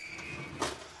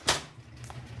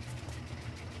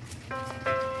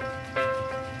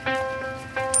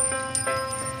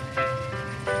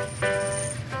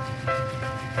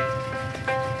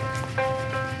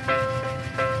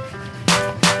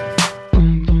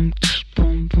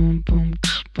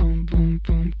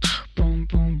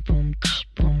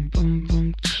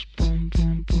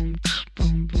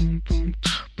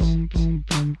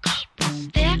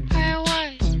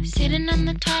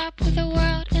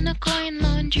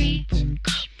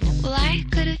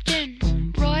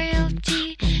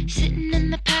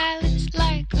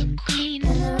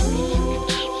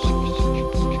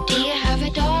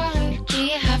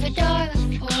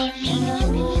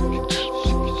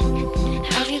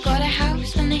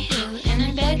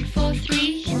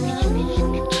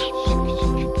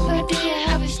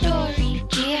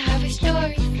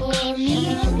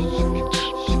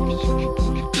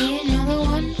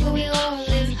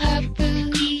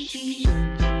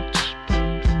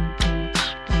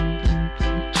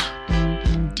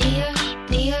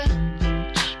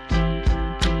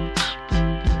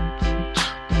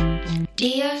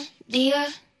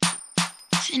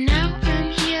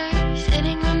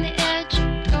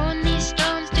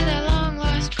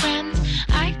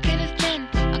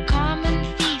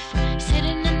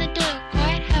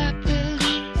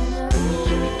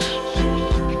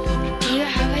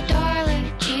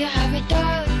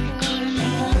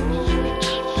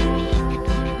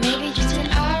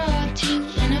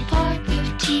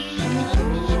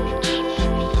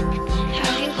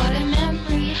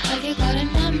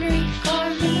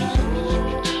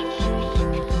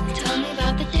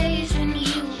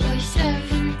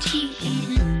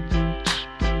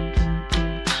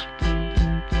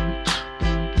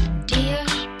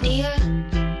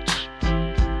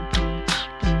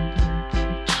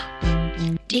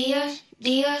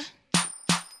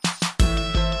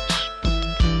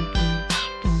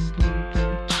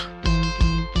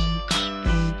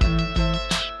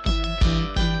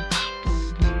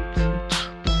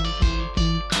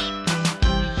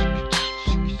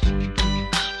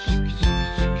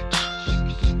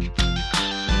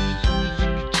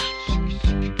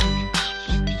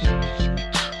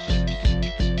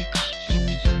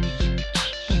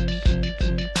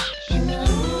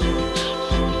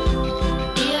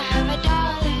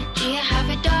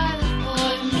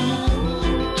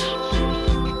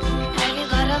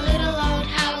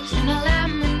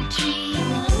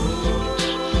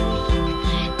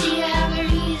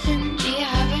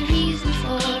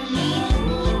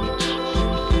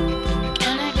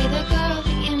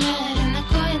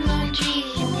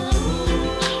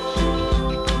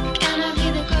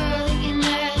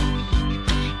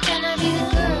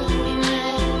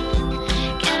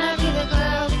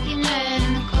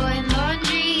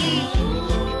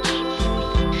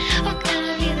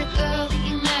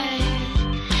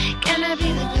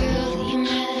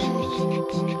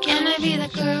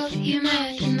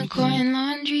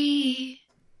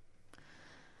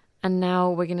 And now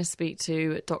we're going to speak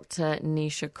to Dr.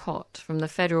 Nisha Cott from the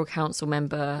Federal Council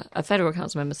member of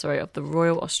the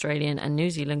Royal Australian and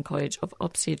New Zealand College of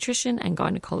Obstetrician and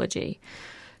Gynaecology.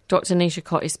 Dr. Nisha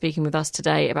Cott is speaking with us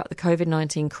today about the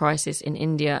COVID-19 crisis in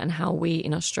India and how we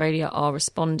in Australia are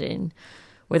responding.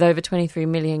 With over 23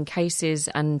 million cases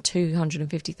and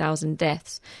 250,000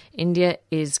 deaths, India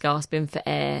is gasping for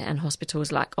air and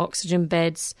hospitals lack oxygen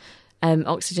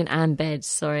and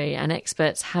beds, and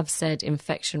experts have said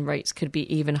infection rates could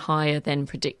be even higher than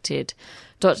predicted.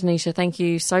 Dr. Nisha, thank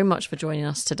you so much for joining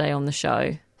us today on the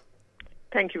show.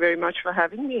 Thank you very much for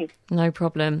having me. No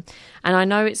problem. And I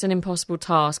know it's an impossible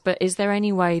task, but is there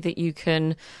any way that you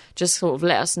can just sort of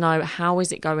let us know how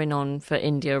is it going on for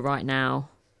India right now?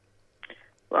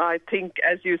 Well, I think,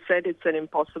 as you said, it's an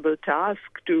impossible task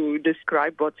to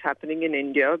describe what's happening in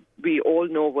India. We all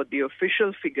know what the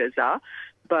official figures are,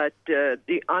 but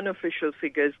the unofficial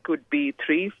figures could be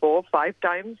 3, 4, 5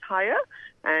 times higher,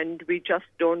 and we just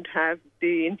don't have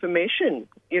the information.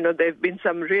 You know, there have been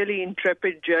some really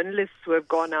intrepid journalists who have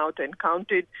gone out and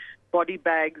counted body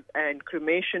bags and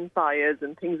cremation pyres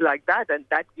and things like that, and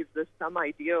that gives us some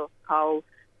idea of how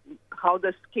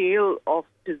the scale of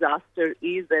disaster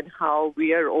is and how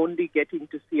we are only getting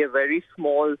to see a very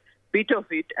small bit of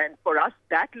it. And for us,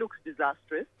 that looks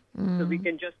disastrous. So we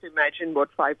can just imagine what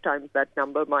 5 times that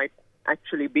number might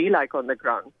actually be like on the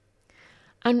ground.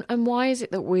 And why is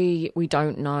it that we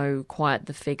don't know quite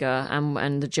the figure,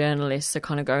 and the journalists are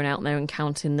kind of going out there and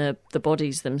counting the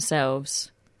bodies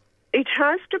themselves? It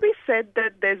has to be said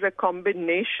that there's a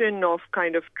combination of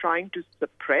kind of trying to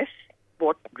suppress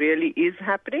what really is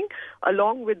happening,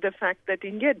 along with the fact that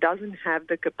India doesn't have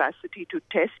the capacity to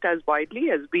test as widely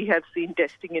as we have seen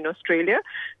testing in Australia.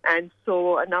 And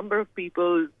so a number of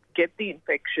people get the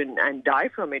infection and die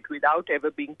from it without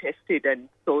ever being tested, and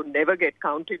so never get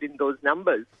counted in those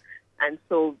numbers. And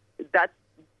so that's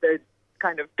the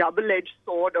kind of double-edged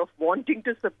sword of wanting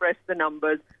to suppress the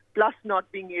numbers, plus not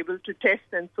being able to test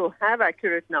and so have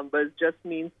accurate numbers, just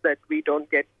means that we don't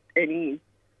get any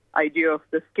idea of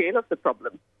the scale of the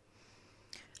problem.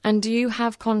 And do you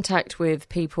have contact with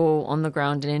people on the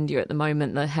ground in India at the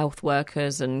moment, the health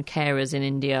workers and carers in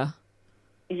India?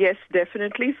 Yes,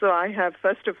 definitely. So I have,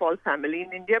 first of all, family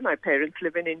in India. My parents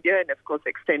live in India, and of course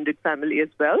extended family as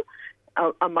well.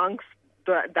 Amongst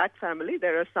that family,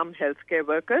 there are some healthcare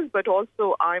workers, but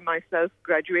also I myself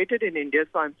graduated in India,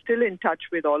 so I'm still in touch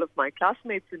with all of my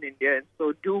classmates in India, and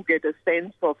so do get a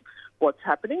sense of what's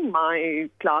happening. My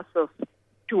class of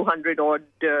 200-odd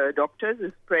doctors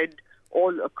is spread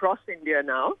all across India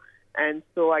now, and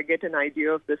so I get an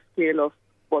idea of the scale of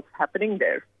what's happening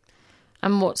there.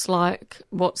 And what's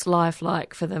life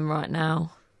like for them right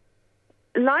now?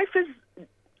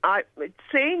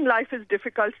 Saying life is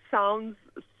difficult sounds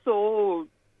so,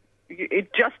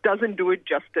 it just doesn't do it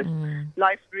justice.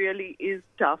 Life really is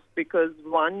tough because,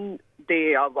 one,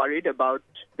 they are worried about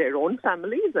their own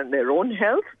families and their own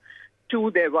health.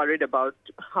 Two, they're worried about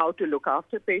how to look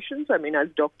after patients. I mean, as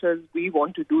doctors, we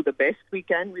want to do the best we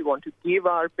can. We want to give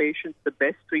our patients the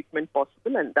best treatment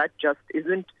possible, and that just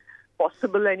isn't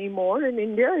possible anymore in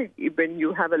India. When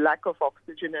you have a lack of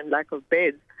oxygen and lack of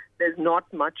beds, there's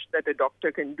not much that a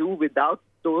doctor can do without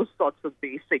those sorts of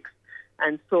basics.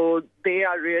 And so they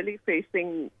are really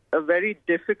facing a very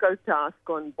difficult task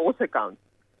on both accounts,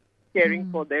 caring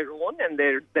for their own and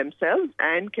themselves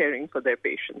and caring for their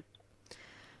patients.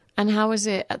 And how is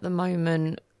it at the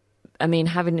moment, I mean,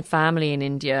 having a family in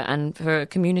India and for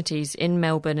communities in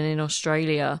Melbourne and in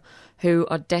Australia who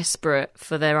are desperate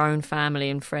for their own family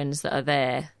and friends that are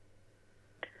there?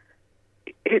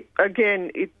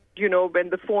 When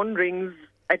the phone rings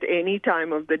at any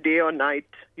time of the day or night,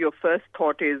 your first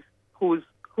thought is who's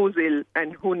ill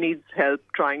and who needs help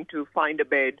trying to find a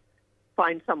bed,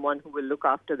 find someone who will look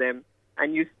after them.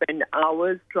 And you spend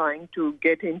hours trying to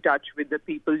get in touch with the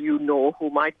people you know who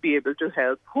might be able to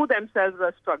help, who themselves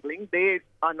are struggling. They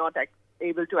are not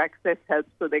able to access help,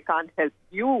 so they can't help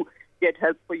you get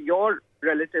help for your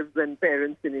relatives and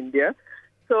parents in India.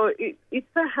 So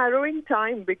it's a harrowing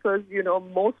time because,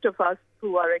 most of us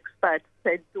who are expats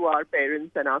said to our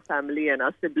parents and our family and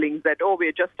our siblings that,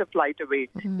 we're just a flight away.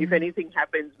 If anything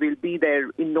happens, we'll be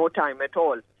there in no time at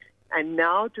all. And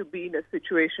now to be in a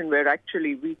situation where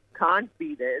actually we can't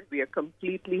be there, we are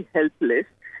completely helpless,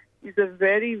 is a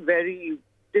very, very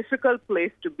difficult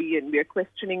place to be in. We are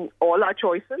questioning all our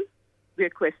choices. We are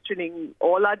questioning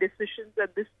all our decisions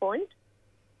at this point.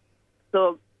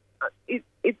 So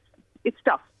it's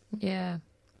tough. Yeah.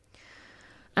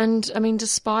 And, I mean,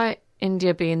 despite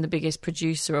India being the biggest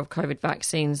producer of COVID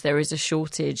vaccines, there is a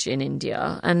shortage in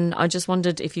India. And I just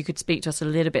wondered if you could speak to us a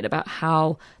little bit about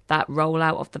how that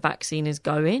rollout of the vaccine is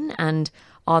going, and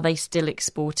are they still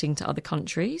exporting to other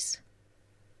countries?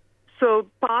 So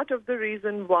part of the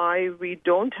reason why we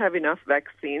don't have enough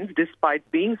vaccines,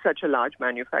 despite being such a large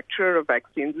manufacturer of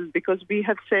vaccines, is because we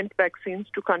have sent vaccines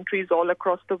to countries all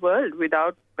across the world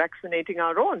without vaccinating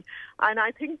our own. And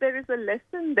I think there is a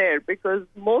lesson there because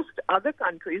most other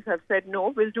countries have said,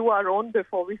 no, we'll do our own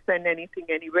before we send anything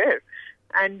anywhere.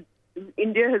 And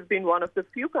India has been one of the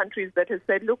few countries that has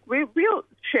said, look, we'll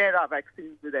share our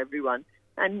vaccines with everyone.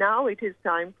 And now it is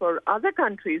time for other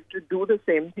countries to do the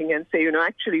same thing and say,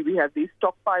 actually we have these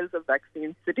stockpiles of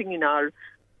vaccines sitting in our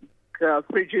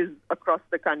fridges across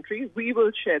the country. We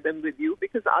will share them with you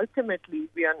because ultimately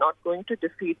we are not going to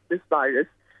defeat this virus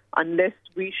unless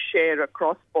we share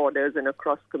across borders and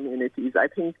across communities. I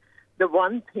think the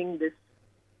one thing this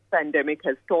pandemic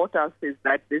has taught us is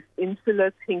that this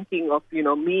insular thinking of,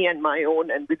 me and my own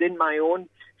and within my own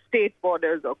state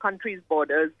borders or country's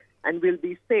borders and we'll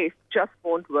be safe just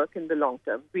won't work in the long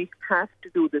term. We have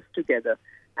to do this together.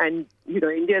 And,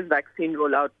 India's vaccine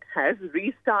rollout has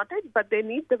restarted, but they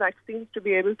need the vaccines to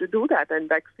be able to do that. And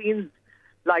vaccines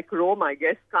like Rome, I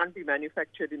guess, can't be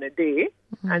manufactured in a day.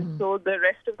 And so the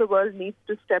rest of the world needs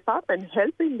to step up and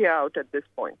help India out at this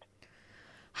point.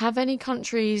 Have any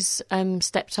countries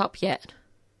stepped up yet?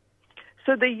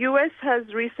 So the U.S.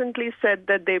 has recently said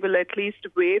that they will at least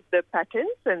waive the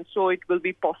patents, and so it will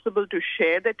be possible to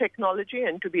share the technology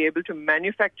and to be able to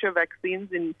manufacture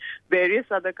vaccines in various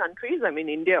other countries. I mean,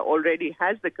 India already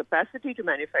has the capacity to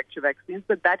manufacture vaccines,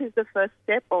 but that is the first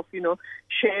step of,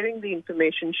 sharing the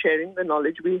information, sharing the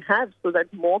knowledge we have so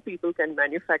that more people can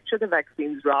manufacture the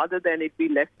vaccines rather than it be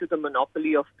left to the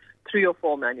monopoly of 3 or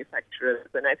 4 manufacturers.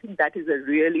 And I think that is a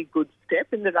really good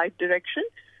step in the right direction.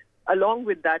 Along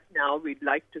with that, now we'd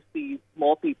like to see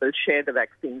more people share the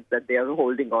vaccines that they are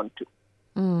holding on to.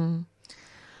 Mm.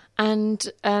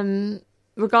 And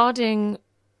regarding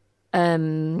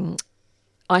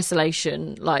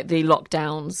isolation, like the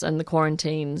lockdowns and the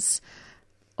quarantines,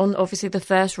 on obviously the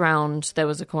first round there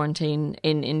was a quarantine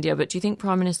in India, but do you think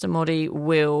Prime Minister Modi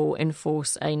will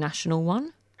enforce a national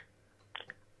one?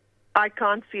 I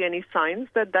can't see any signs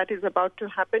that that is about to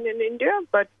happen in India,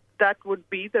 but that would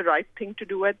be the right thing to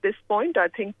do at this point. I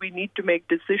think we need to make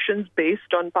decisions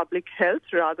based on public health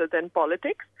rather than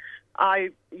politics.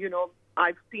 I've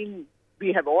seen,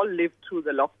 we have all lived through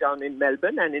the lockdown in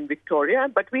Melbourne and in Victoria,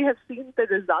 but we have seen the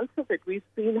results of it. We've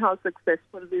seen how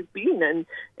successful we've been. And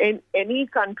in any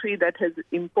country that has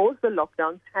imposed the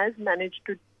lockdowns has managed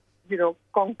to,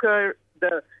 conquer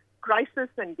the crisis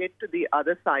and get to the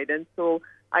other side. And so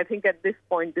I think at this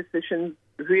point, decisions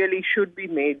really should be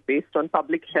made based on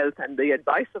public health and the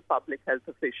advice of public health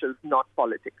officials, not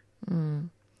politics. Mm.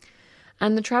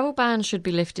 And the travel ban should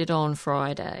be lifted on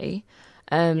Friday.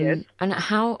 Yes. And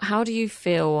how do you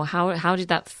feel? How did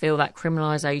that feel, that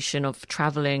criminalisation of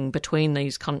travelling between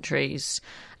these countries?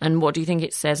 And what do you think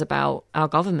it says about our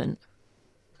government?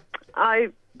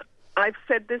 I've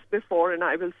said this before and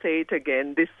I will say it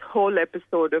again. This whole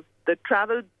episode of the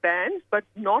travel ban, but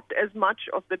not as much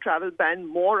of the travel ban,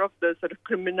 more of the sort of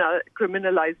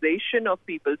criminalization of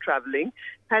people traveling,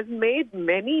 has made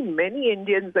many, many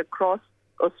Indians across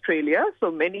Australia, so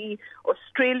many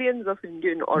Australians of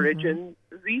Indian origin,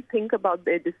 rethink about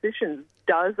their decisions.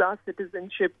 Does our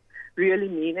citizenship really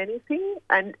mean anything?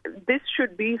 And this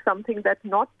should be something that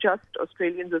not just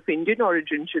Australians of Indian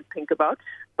origin should think about,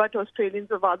 but Australians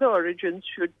of other origins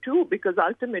should too, because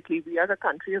ultimately we are a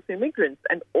country of immigrants,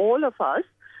 and all of us,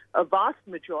 a vast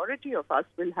majority of us,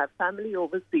 will have family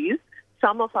overseas.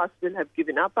 Some of us will have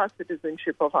given up our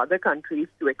citizenship of other countries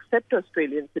to accept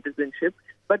Australian citizenship,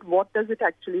 but what does it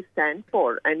actually stand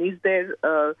for? And is there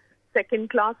a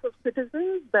second class of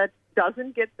citizens that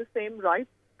doesn't get the same rights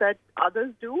that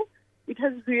others do? It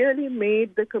has really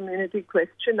made the community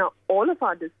question all of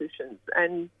our decisions,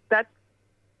 and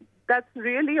that's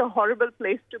really a horrible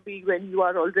place to be when you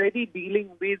are already dealing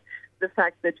with the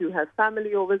fact that you have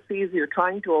family overseas, you're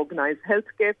trying to organize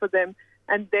healthcare for them,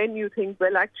 and then you think,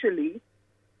 well, actually,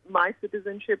 my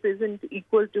citizenship isn't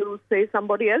equal to, say,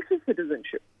 somebody else's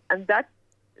citizenship. And that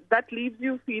leaves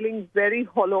you feeling very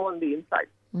hollow on the inside.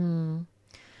 Mm.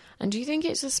 And do you think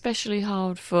it's especially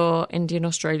hard for Indian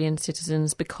Australian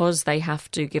citizens because they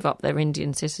have to give up their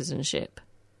Indian citizenship?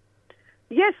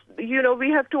 Yes, we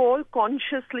have to all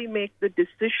consciously make the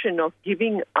decision of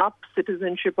giving up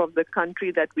citizenship of the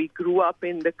country that we grew up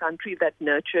in, the country that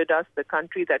nurtured us, the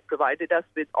country that provided us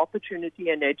with opportunity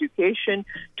and education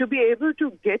to be able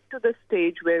to get to the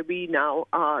stage where we now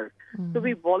are. Mm-hmm. So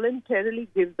we voluntarily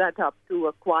give that up to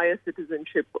acquire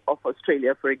citizenship of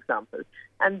Australia, for example.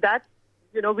 And that,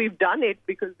 we've done it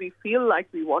because we feel like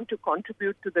we want to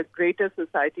contribute to the greater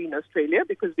society in Australia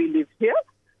because we live here.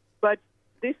 But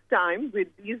this time, with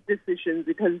these decisions,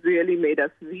 it has really made us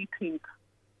rethink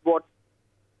what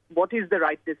is the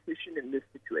right decision in this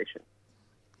situation.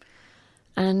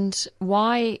 And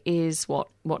why is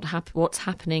what's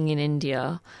happening in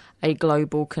India a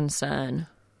global concern?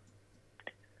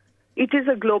 It is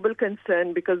a global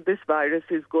concern because this virus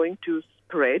is going to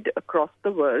spread across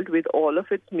the world with all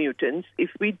of its mutants if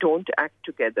we don't act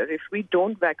together. If we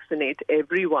don't vaccinate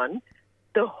everyone,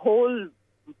 the whole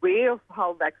way of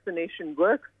how vaccination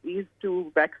works is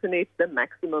to vaccinate the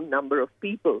maximum number of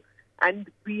people. And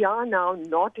we are now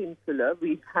not insular.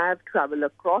 We have travel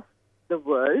across the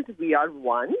world. We are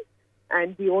one.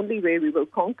 And the only way we will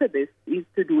conquer this is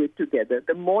to do it together.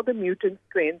 The more the mutant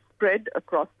strains spread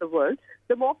across the world,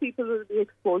 the more people will be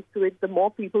exposed to it, the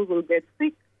more people will get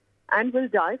sick and will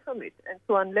die from it. And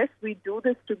so unless we do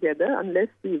this together, unless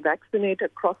we vaccinate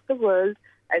across the world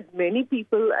as many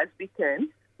people as we can,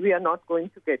 we are not going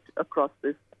to get across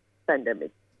this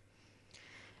pandemic.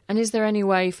 And is there any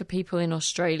way for people in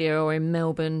Australia or in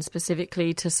Melbourne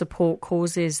specifically to support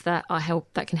causes that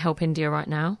can help India right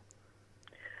now?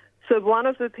 So one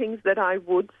of the things that I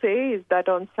would say is that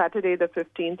on Saturday, the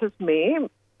 15th of May,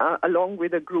 along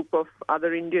with a group of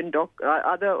other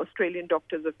other Australian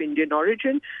doctors of Indian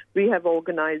origin, we have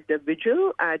organised a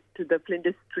vigil at the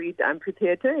Flinders Street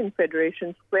Amphitheatre in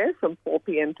Federation Square from 4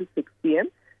 p.m. to 6 p.m.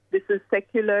 This is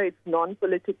secular, it's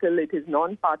non-political, it is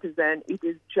non-partisan. It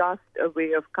is just a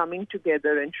way of coming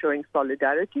together and showing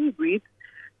solidarity with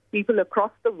people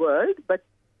across the world, but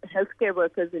healthcare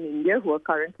workers in India who are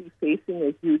currently facing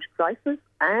a huge crisis,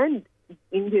 and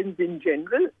Indians in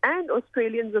general, and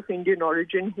Australians of Indian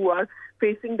origin who are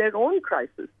facing their own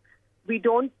crisis. We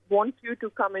don't want you to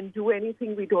come and do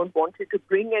anything. We don't want you to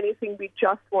bring anything. We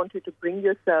just want you to bring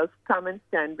yourself, come and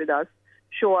stand with us,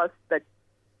 show us that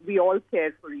we all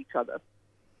care for each other.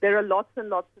 There are lots and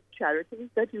lots of charities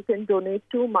that you can donate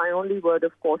to. My only word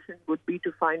of caution would be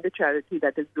to find a charity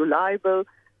that is reliable,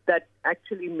 that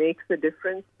actually makes a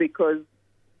difference, because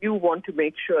you want to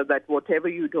make sure that whatever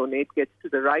you donate gets to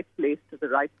the right place, to the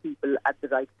right people at the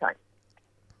right time.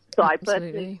 So I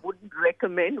personally wouldn't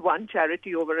recommend one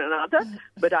charity over another,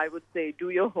 but I would say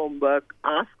do your homework,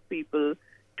 ask people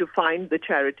to find the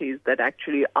charities that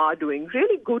actually are doing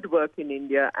really good work in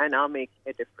India and are making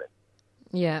a difference.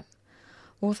 Yeah.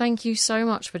 Well, thank you so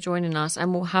much for joining us,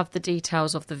 and we'll have the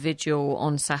details of the vigil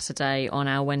on Saturday on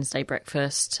our Wednesday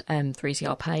Breakfast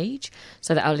 3CR page,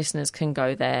 so that our listeners can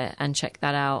go there and check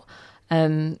that out.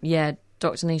 Dr.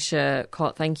 Nisha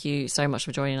Kott, thank you so much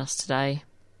for joining us today.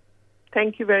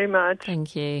 Thank you very much.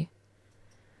 Thank you.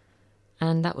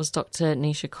 And that was Dr.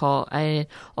 Nisha Kott, an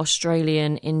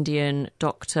Australian Indian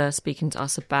doctor, speaking to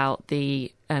us about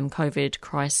the COVID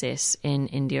crisis in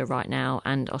India right now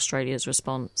and Australia's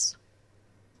response.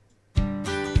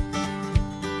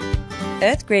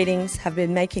 Earth Greetings have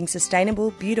been making sustainable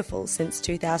beautiful since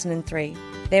 2003.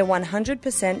 Their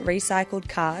 100% recycled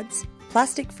cards,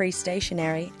 plastic-free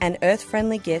stationery and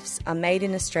earth-friendly gifts are made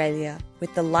in Australia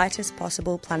with the lightest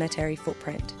possible planetary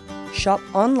footprint. Shop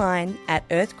online at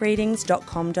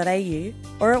earthgreetings.com.au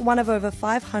or at one of over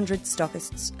 500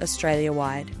 stockists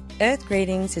Australia-wide. Earth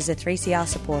Greetings is a 3CR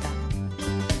supporter.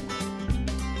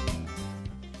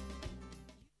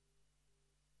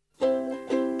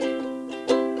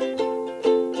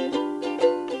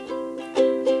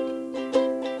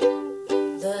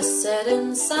 The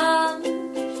setting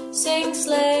sun sinks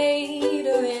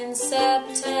later in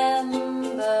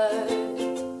September,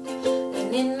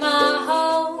 and in my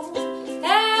home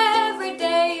every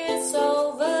day it's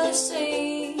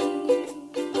overseen.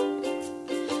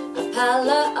 A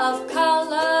palette of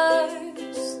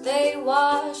colours, they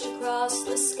wash across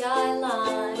the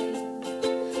skyline.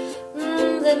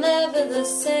 They're never the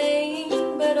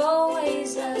same, but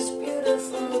always as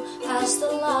beautiful as the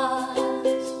last.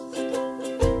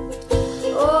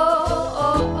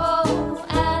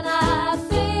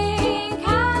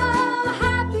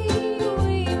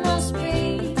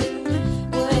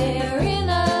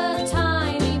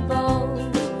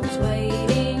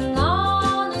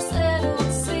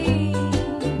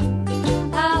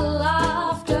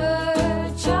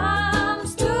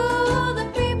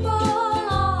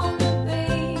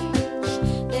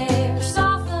 There's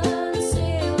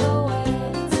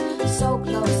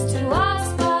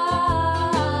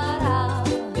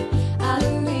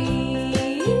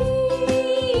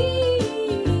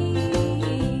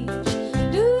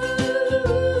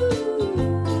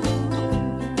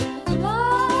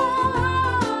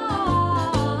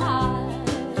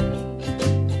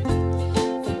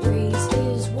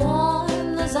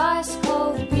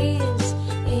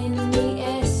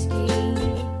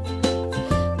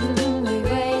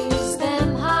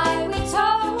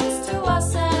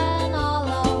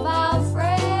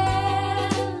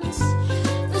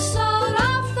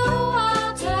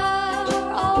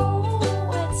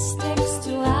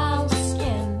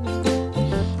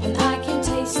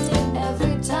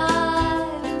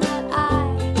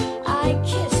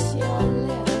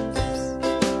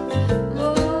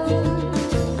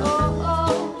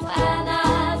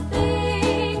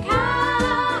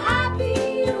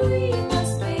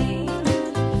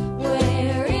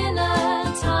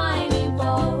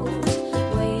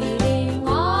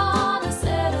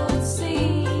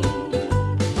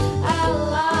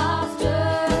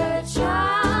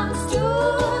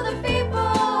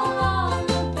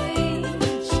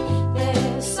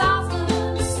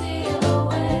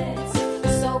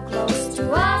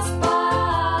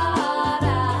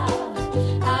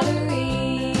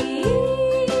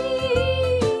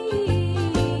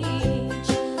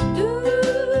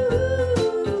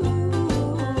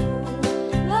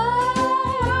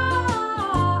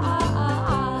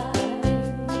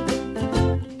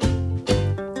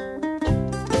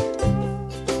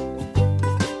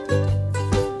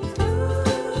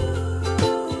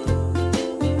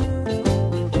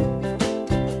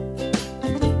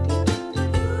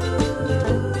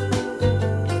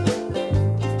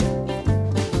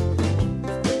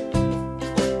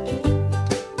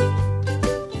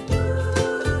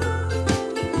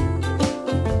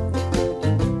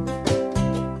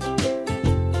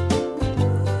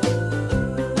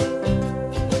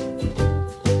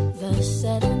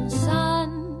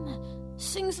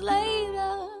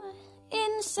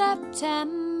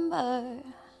September.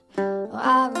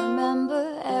 I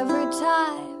remember every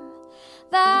time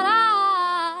that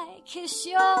I kiss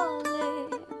your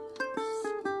lips.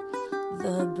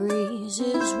 The breeze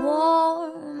is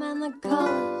warm and the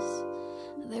colors,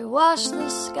 they wash the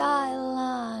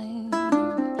skyline.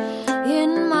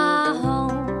 In my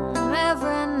home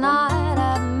every night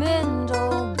at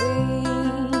Mindle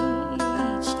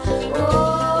Beach.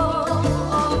 Oh,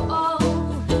 oh, oh,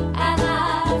 and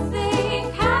I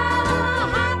think how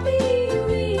happy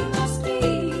we must be.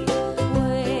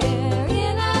 We're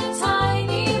in a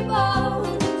tiny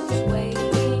boat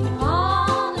waiting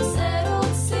on a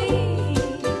settled sea.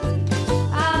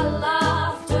 Our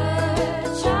laughter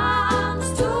chimes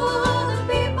to the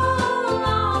people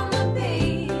on the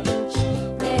beach.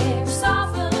 Their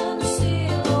softened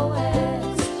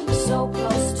silhouettes so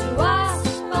close to us,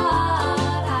 but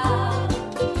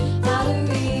out of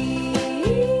reach.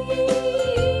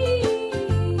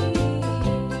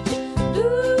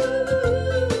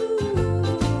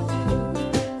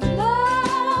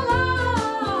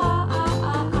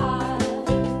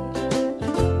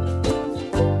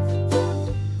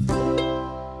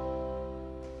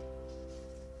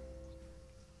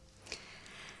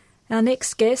 Our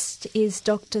next guest is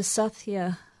Dr.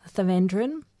 Sathya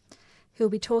Thavendran, who'll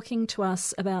be talking to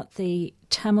us about the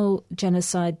Tamil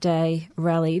Genocide Day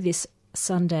rally this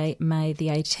Sunday, May the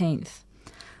 18th.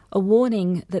 A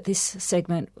warning that this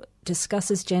segment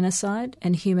discusses genocide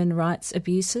and human rights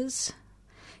abuses.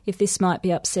 If this might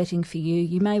be upsetting for you,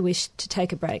 you may wish to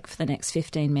take a break for the next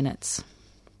 15 minutes.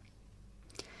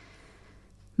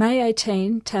 May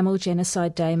 18, Tamil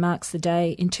Genocide Day, marks the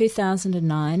day in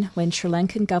 2009 when Sri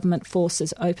Lankan government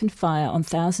forces opened fire on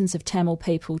thousands of Tamil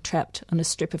people trapped on a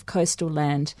strip of coastal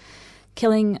land,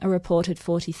 killing a reported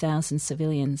 40,000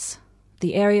 civilians.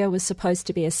 The area was supposed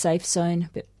to be a safe zone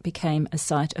but became a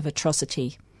site of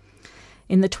atrocity.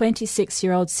 In the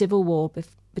 26-year-old civil war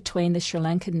between the Sri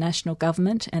Lankan national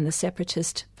government and the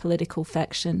separatist political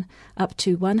faction, up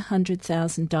to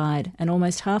 100,000 died and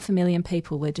almost 500,000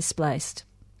 people were displaced.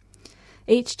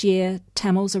 Each year,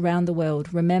 Tamils around the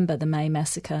world remember the May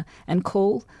massacre and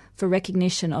call for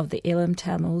recognition of the Elam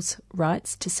Tamils'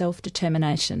 rights to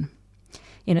self-determination.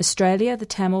 In Australia, the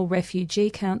Tamil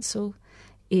Refugee Council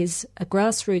is a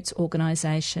grassroots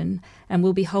organisation and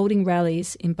will be holding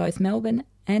rallies in both Melbourne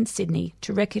and Sydney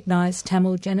to recognise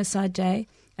Tamil Genocide Day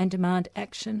and demand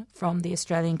action from the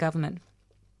Australian government.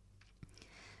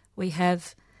 We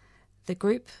have the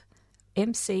group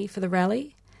MC for the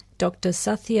rally, Dr.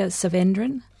 Sathya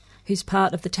Thavendran, who's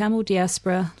part of the Tamil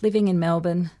diaspora living in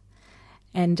Melbourne,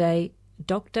 and a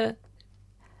doctor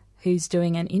who's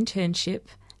doing an internship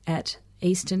at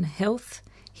Eastern Health,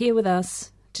 here with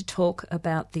us to talk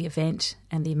about the event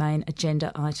and the main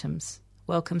agenda items.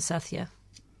 Welcome, Sathya.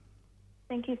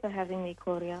 Thank you for having me,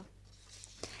 Claudia.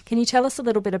 Can you tell us a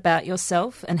little bit about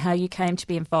yourself and how you came to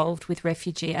be involved with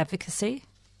refugee advocacy?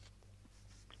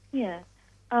 Yeah.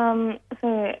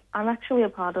 So I'm actually a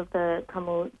part of the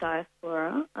Tamil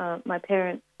diaspora. My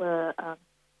parents were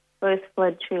both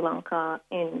fled Sri Lanka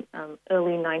in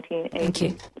early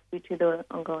 1980s due to the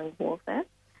ongoing warfare.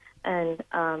 And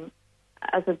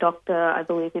as a doctor, I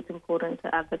believe it's important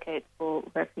to advocate for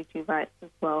refugee rights as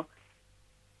well.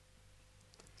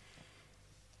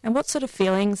 And what sort of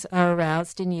feelings are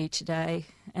aroused in you today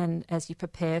and as you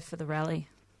prepare for the rally?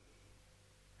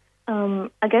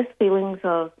 I guess feelings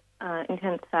of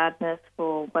intense sadness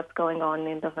for what's going on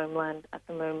in the homeland at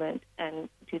the moment and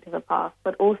due to the past,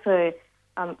 but also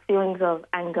feelings of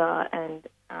anger and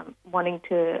wanting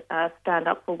to stand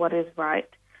up for what is right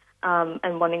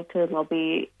and wanting to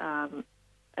lobby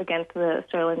against the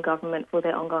Australian government for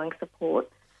their ongoing support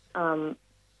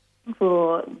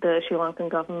for the Sri Lankan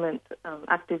government's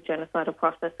active genocidal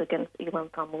process against Elam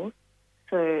Tamils.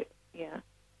 So, yeah.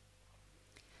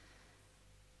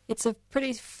 It's a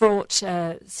pretty fraught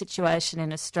situation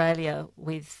in Australia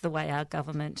with the way our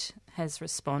government has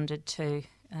responded to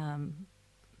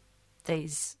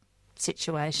these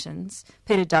situations.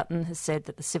 Peter Dutton has said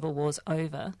that the civil war's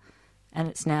over and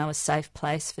it's now a safe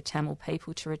place for Tamil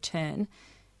people to return.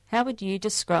 How would you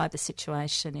describe the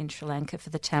situation in Sri Lanka for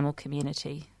the Tamil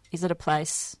community? Is it a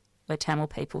place where Tamil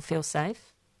people feel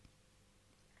safe?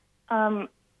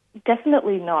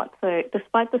 Definitely not. So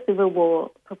despite the civil war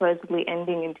supposedly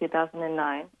ending in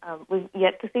 2009, we've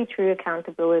yet to see true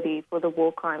accountability for the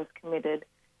war crimes committed,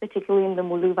 particularly in the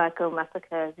Muluvaikal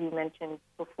massacre, as you mentioned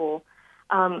before.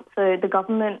 So the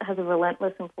government has a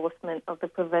relentless enforcement of the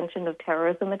Prevention of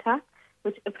Terrorism Act,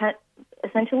 which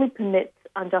essentially permits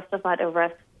unjustified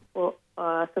arrests for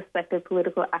suspected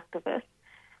political activists.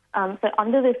 So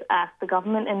under this act, the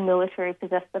government and military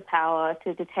possess the power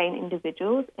to detain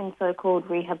individuals in so-called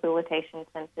rehabilitation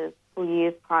centres for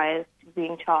years prior to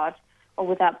being charged or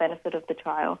without benefit of the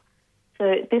trial.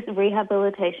 So this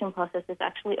rehabilitation process is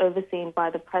actually overseen by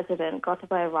the president,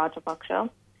 Gotabaya Rajapaksa.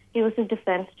 He was the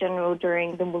defence general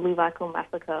during the Mullainwaykul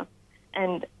massacre,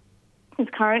 and his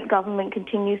current government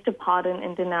continues to pardon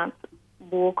and denounce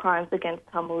war crimes against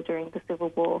Tamil during the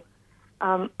civil war.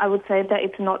 I would say that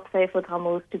it's not safe for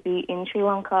Tamils to be in Sri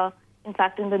Lanka. In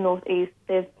fact, in the northeast,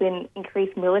 there's been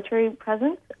increased military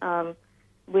presence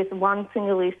with one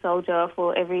Sinhalese soldier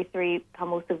for every 3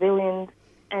 Tamil civilians.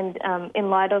 And in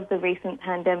light of the recent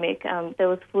pandemic, there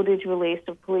was footage released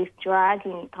of police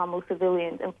dragging Tamil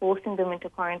civilians and forcing them into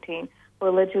quarantine for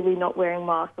allegedly not wearing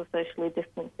masks or socially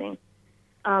distancing.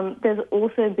 There's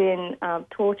also been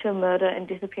torture, murder and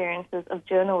disappearances of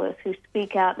journalists who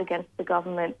speak out against the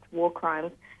government's war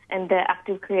crimes and their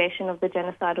active creation of the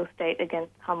genocidal state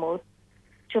against Tamils.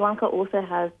 Sri Lanka also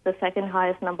has the second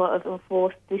highest number of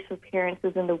enforced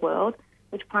disappearances in the world,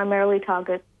 which primarily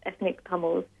targets ethnic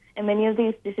Tamils. And many of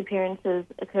these disappearances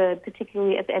occurred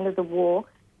particularly at the end of the war.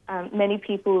 Many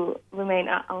people remain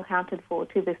unaccounted for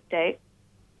to this date.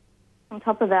 On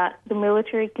top of that, the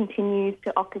military continues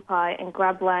to occupy and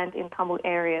grab land in Tamil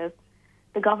areas.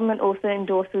 The government also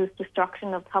endorses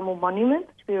destruction of Tamil monuments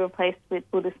to be replaced with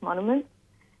Buddhist monuments.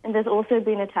 And there's also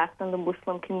been attacks on the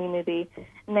Muslim community,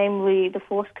 namely the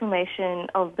forced cremation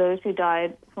of those who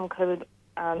died from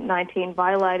COVID-19,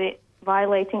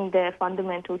 violating their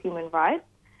fundamental human rights,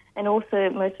 and also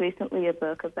most recently a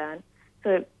burqa ban.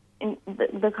 So in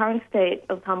the current state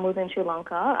of Tamils in Sri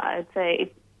Lanka, I'd say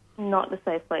it's not a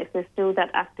safe place. There's still that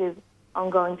active,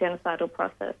 ongoing genocidal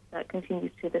process that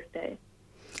continues to this day.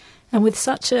 And with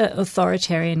such an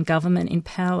authoritarian government in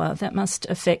power, that must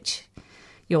affect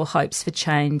your hopes for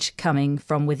change coming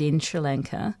from within Sri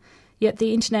Lanka. Yet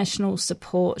the international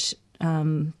support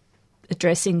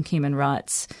addressing human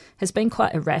rights has been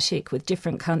quite erratic, with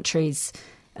different countries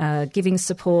giving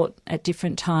support at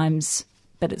different times,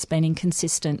 but it's been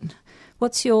inconsistent.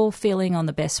 What's your feeling on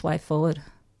the best way forward?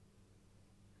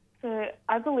 So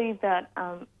I believe that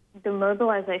the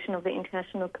mobilisation of the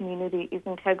international community is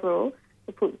integral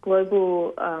to put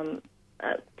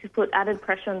added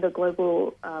pressure on the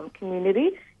global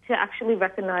community to actually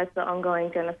recognise the ongoing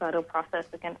genocidal process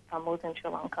against Tamils in Sri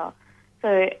Lanka.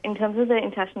 So in terms of the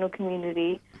international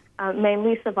community,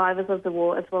 mainly survivors of the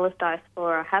war as well as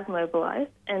diaspora have mobilised,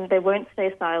 and they won't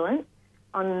stay silent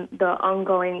on the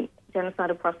ongoing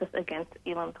genocidal process against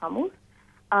Elam Tamils.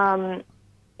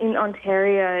 In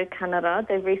Ontario, Canada,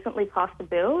 they recently passed a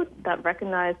bill that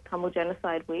recognised Tamil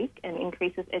Genocide Week and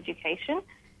increases education.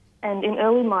 And in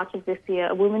early March of this year,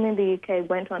 a woman in the UK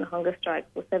went on hunger strike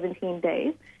for 17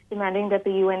 days, demanding that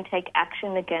the UN take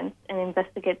action against and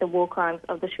investigate the war crimes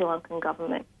of the Sri Lankan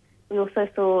government. We also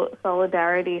saw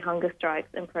solidarity, hunger strikes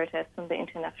and protests from the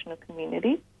international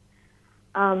community.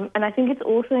 And I think it's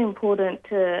also important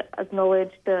to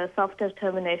acknowledge the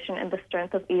self-determination and the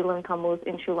strength of Elam Tamils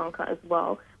in Sri Lanka as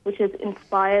well, which has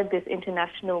inspired this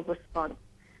international response.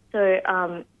 So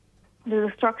the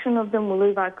destruction of the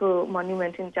Mullainwaykul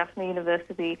monument in Jaffna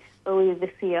University earlier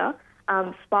this year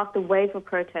sparked a wave of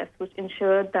protests, which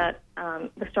ensured that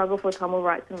the struggle for Tamil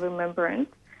rights and remembrance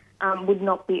would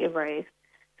not be erased.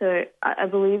 So I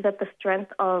believe that the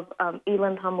strength of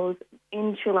Elam Tamils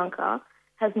in Sri Lanka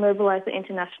has mobilised the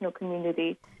international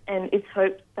community, and it's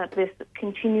hoped that this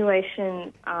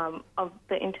continuation of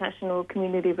the international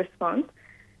community response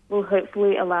will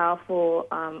hopefully allow for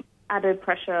added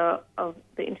pressure of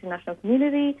the international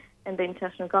community and the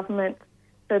international government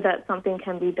so that something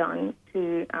can be done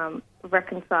to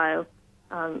reconcile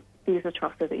these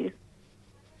atrocities.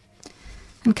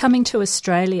 And coming to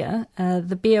Australia,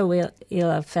 the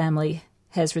Biawila family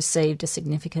has received a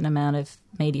significant amount of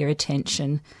media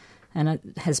attention, and it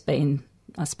has been,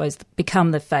 I suppose,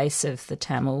 become the face of the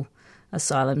Tamil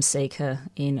asylum seeker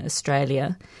in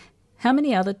Australia. How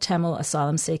many other Tamil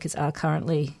asylum seekers are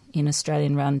currently in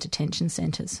Australian-run detention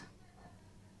centres?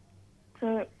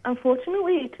 So,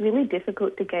 unfortunately, it's really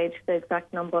difficult to gauge the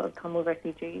exact number of Tamil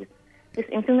refugees. This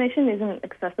information isn't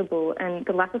accessible, and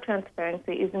the lack of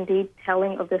transparency is indeed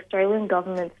telling of the Australian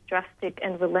government's drastic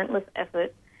and relentless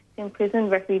efforts to imprison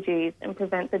refugees and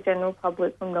prevent the general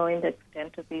public from knowing the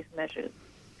extent of these measures.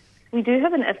 We do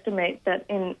have an estimate that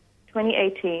in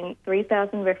 2018,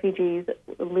 3,000 refugees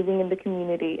were living in the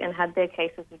community and had their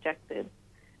cases rejected.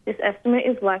 This estimate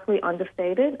is likely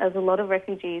understated, as a lot of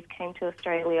refugees came to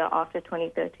Australia after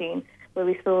 2013, where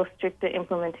we saw stricter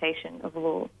implementation of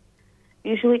law.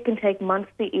 Usually it can take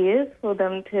months to years for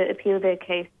them to appeal their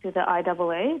case to the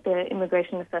IAA, the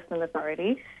Immigration Assessment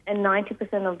Authority, and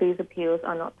 90% of these appeals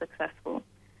are not successful.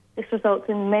 This results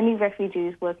in many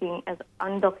refugees working as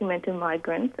undocumented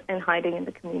migrants and hiding in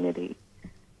the community.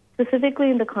 Specifically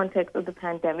in the context of the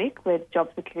pandemic, where job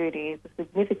security is a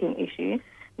significant issue,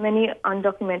 many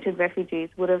undocumented refugees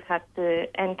would have had to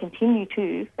and continue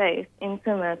to face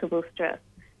insurmountable stress,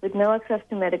 with no access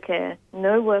to Medicare,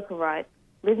 no worker rights,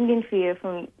 living in fear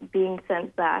from being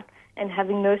sent back, and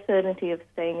having no certainty of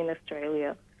staying in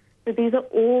Australia. So these are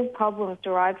all problems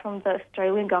derived from the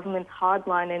Australian government's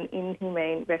hardline and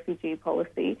inhumane refugee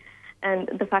policy. And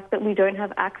the fact that we don't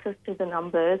have access to the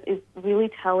numbers is really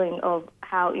telling of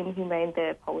how inhumane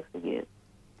their policy is.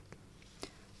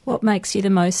 What makes you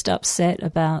the most upset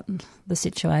about the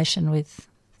situation with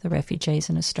the refugees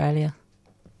in Australia?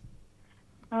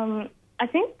 I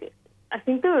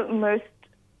think the most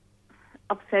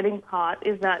upsetting part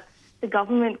is that the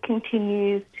government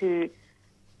continues to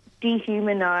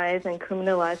dehumanize and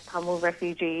criminalize Tamil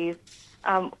refugees.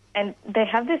 And they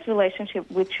have this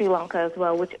relationship with Sri Lanka as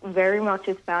well, which very much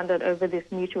is founded over this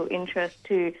mutual interest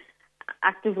to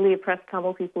actively oppress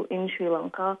Tamil people in Sri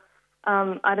Lanka.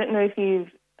 I don't know if you've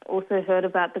also heard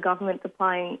about the government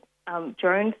supplying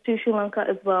drones to Sri Lanka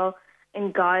as well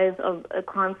in guise of a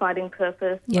crime-fighting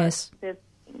purpose. Yes. There's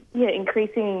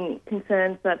increasing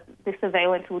concerns that this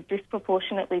surveillance will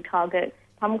disproportionately target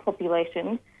Tamil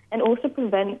populations and also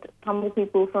prevent Tamil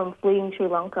people from fleeing Sri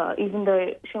Lanka, even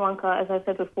though Sri Lanka, as I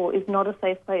said before, is not a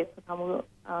safe place for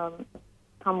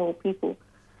Tamil people.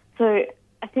 So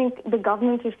I think the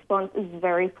government's response is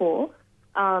very poor,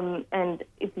 and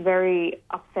it's very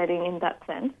upsetting in that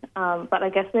sense. But I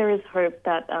guess there is hope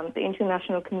that the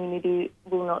international community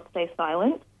will not stay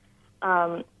silent.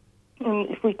 And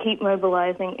if we keep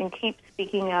mobilising and keep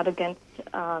speaking out against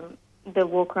the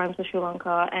war crimes of Sri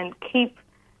Lanka and keep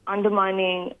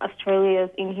undermining Australia's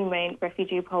inhumane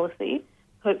refugee policy,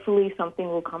 hopefully something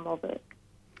will come of it.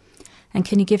 And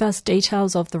can you give us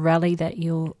details of the rally that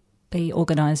you'll be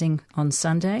organising on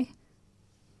Sunday?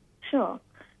 Sure.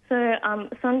 So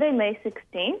Sunday, May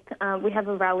 16th, we have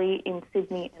a rally in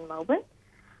Sydney and Melbourne.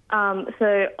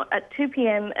 So at 2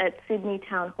 p.m. at Sydney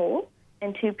Town Hall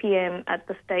and 2 p.m. at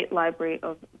the State Library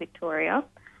of Victoria.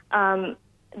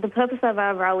 The purpose of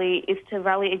our rally is to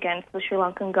rally against the Sri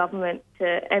Lankan government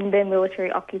to end their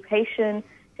military occupation,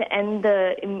 to end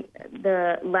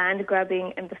the land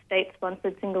grabbing and the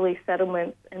state-sponsored single-lease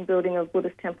settlements and building of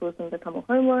Buddhist temples in the Tamil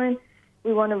homeland.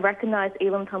 We want to recognise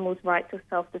Elam Tamil's right to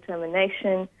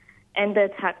self-determination, end the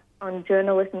attack on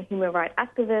journalists and human rights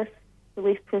activists,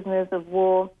 release prisoners of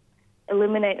war,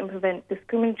 eliminate and prevent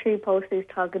discriminatory policies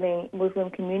targeting Muslim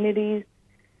communities,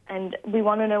 and we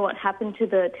want to know what happened to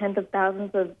the tens of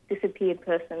thousands of disappeared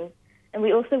persons. And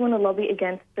we also want to lobby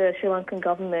against the Sri Lankan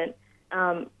government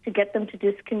to get them to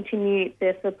discontinue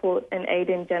their support and aid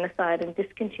in genocide and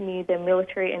discontinue their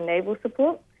military and naval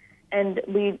support. And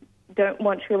we don't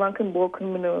want Sri Lankan war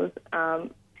criminals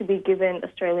to be given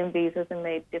Australian visas and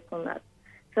made diplomats.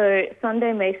 So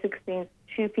Sunday, May 16th,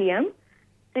 2 p.m,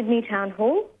 Sydney Town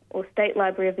Hall or State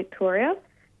Library of Victoria.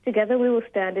 Together we will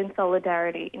stand in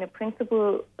solidarity in a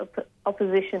principled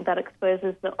opposition that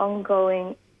exposes the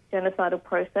ongoing genocidal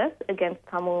process against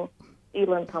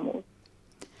Elam Tamils.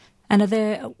 And are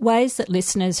there ways that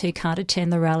listeners who can't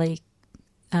attend the rally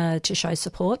to show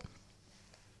support?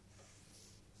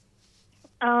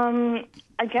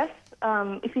 I guess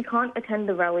if you can't attend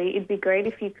the rally, it'd be great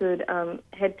if you could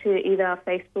head to either our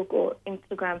Facebook or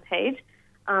Instagram page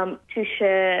to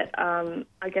share,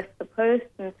 I guess, the posts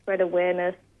and spread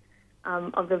awareness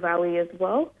of the rally as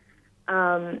well.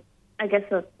 I guess,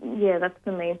 that's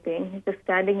the main thing, just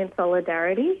standing in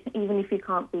solidarity, even if you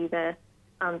can't be there,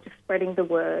 just spreading the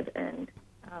word and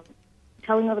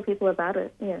telling other people about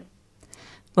it, yeah.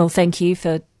 Well, thank you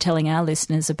for telling our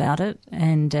listeners about it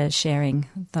and sharing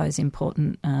those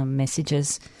important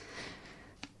messages.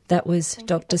 That was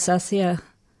Dr. Sasya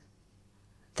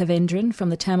Thavendran from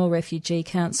the Tamil Refugee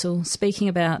Council speaking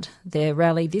about their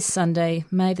rally this Sunday,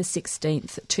 May the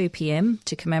 16th at 2 p.m.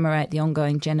 to commemorate the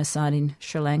ongoing genocide in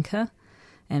Sri Lanka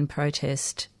and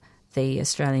protest the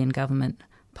Australian government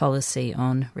policy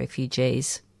on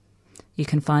refugees. You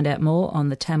can find out more on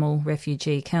the Tamil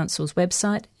Refugee Council's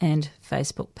website and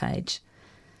Facebook page.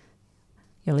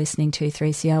 You're listening to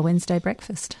 3CR Wednesday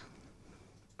Breakfast.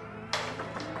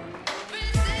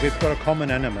 We've got a common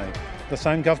enemy. The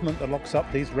same government that locks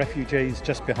up these refugees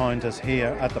just behind us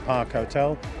here at the Park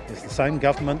Hotel is the same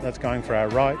government that's going for our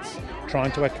rights,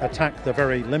 trying to attack the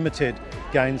very limited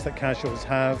gains that casuals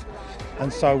have,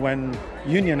 And so when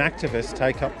union activists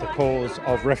take up the cause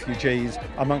of refugees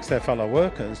amongst their fellow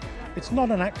workers, it's not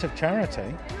an act of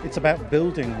charity. It's about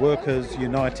building workers'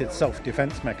 united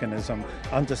self-defence mechanism,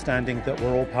 understanding that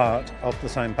we're all part of the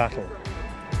same battle.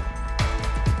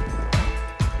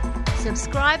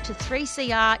 Subscribe to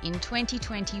 3CR in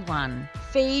 2021.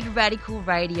 Feed Radical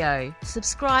Radio.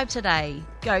 Subscribe today.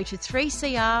 Go to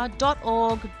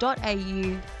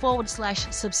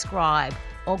 3cr.org.au/subscribe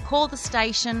or call the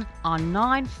station on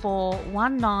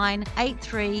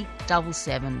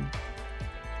 94198377.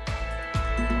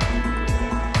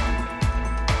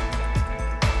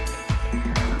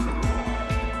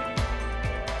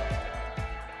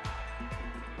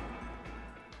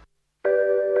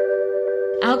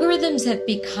 Algorithms have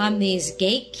become these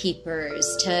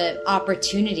gatekeepers to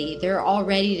opportunity. They're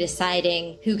already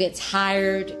deciding who gets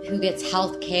hired, who gets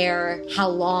health care, how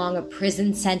long a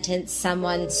prison sentence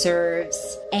someone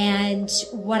serves. And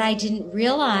what I didn't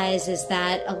realize is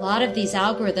that a lot of these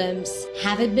algorithms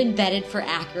haven't been vetted for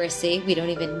accuracy. We don't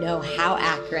even know how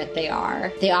accurate they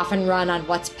are. They often run on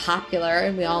what's popular,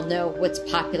 and we all know what's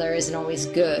popular isn't always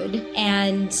good.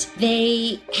 And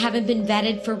they haven't been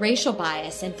vetted for racial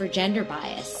bias and for gender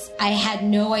bias. I had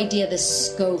no idea the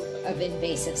scope of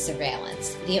invasive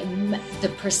surveillance,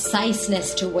 the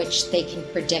preciseness to which they can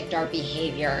predict our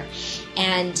behavior,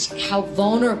 and how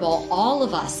vulnerable all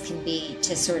of us can be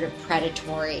to sort of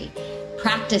predatory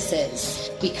practices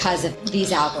because of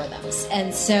these algorithms.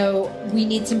 And so we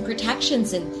need some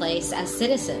protections in place as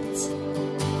citizens.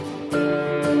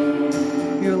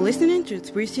 You're listening to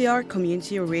 3CR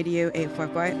Community Radio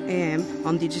 855 AM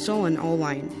on digital and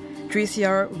online.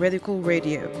 3CR Radical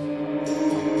Radio.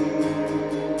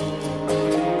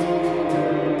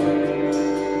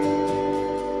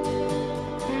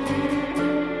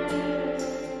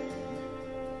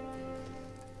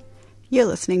 You're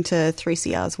listening to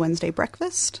 3CR's Wednesday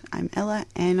Breakfast. I'm Ella,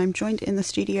 and I'm joined in the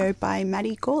studio by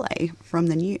Maddie Gourlay from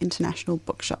the New International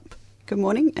Bookshop. Good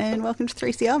morning and welcome to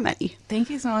 3CR, Maddie. Thank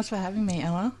you so much for having me,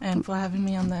 Ella, and for having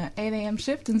me on the 8 a.m.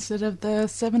 shift instead of the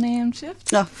 7 a.m.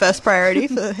 shift. Oh, first priority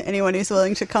for anyone who's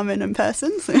willing to come in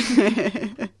person.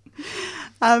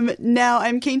 Now,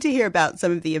 I'm keen to hear about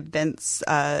some of the events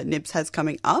NIBS has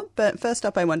coming up, but first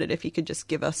up, I wondered if you could just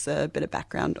give us a bit of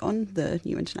background on the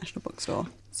New International Bookstore.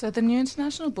 So the New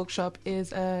International Bookshop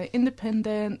is an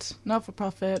independent,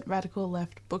 not-for-profit, radical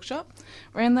left bookshop.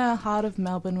 We're in the heart of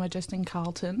Melbourne. We're just in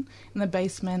Carlton, in the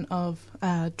basement of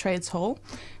Trades Hall.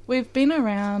 We've been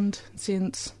around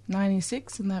since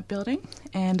 '96 in that building,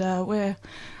 and we're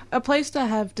a place to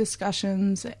have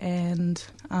discussions and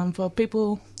for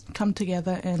people come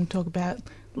together and talk about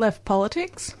left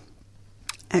politics.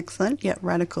 Excellent. Yeah,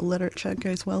 radical literature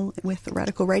goes well with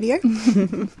radical radio.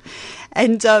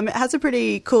 And it has a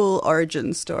pretty cool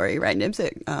origin story, right, Nibs?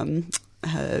 It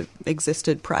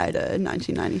existed prior to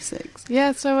 1996.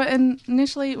 Yeah, so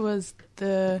initially it was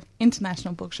the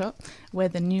International Bookshop. We're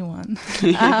the new one.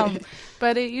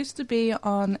 But it used to be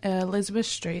on Elizabeth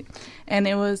Street, and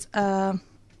it was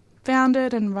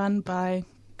founded and run by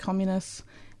communists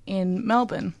in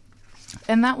Melbourne.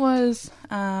 And that was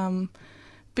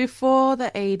before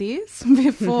the 80s,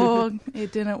 before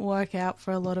it didn't work out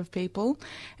for a lot of people.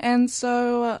 And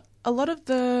so a lot of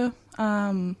the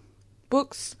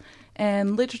books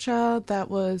and literature that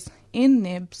was in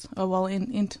NIBS, or well,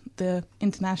 in the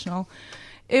International,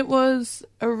 it was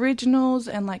originals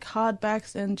and like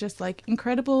hardbacks and just like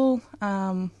incredible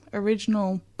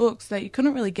original books that you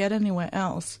couldn't really get anywhere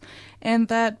else, and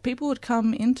that people would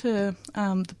come into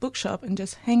the bookshop and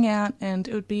just hang out, and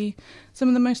it would be some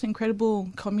of the most incredible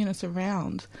communists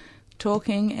around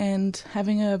talking and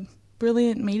having a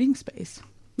brilliant meeting space.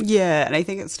 Yeah, and I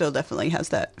think it still definitely has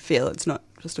that feel. It's not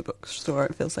just a bookstore,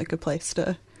 it feels like a place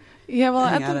to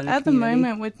at the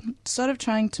moment we're sort of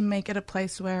trying to make it a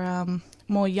place where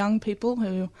more young people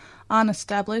who aren't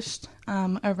established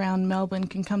around Melbourne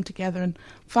can come together and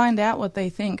find out what they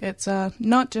think. It's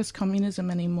not just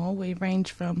communism anymore. We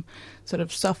range from sort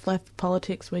of soft left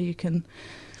politics where you can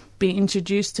be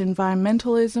introduced to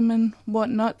environmentalism and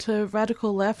whatnot to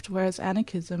radical left, whereas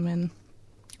anarchism, and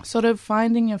sort of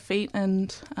finding your feet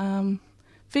and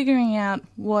figuring out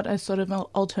what a sort of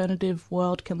alternative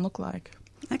world can look like.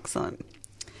 Excellent.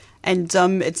 And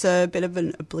it's a bit of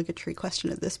an obligatory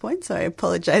question at this point, so I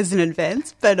apologise in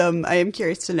advance. But I am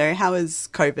curious to know, how has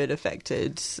COVID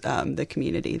affected the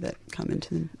community that come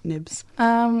into NIBS?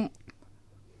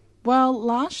 Well,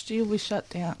 last year we shut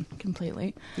down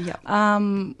completely. Yeah.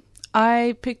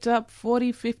 I picked up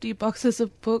 40, 50 boxes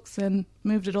of books and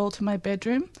moved it all to my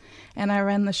bedroom, and I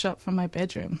ran the shop from my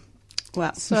bedroom.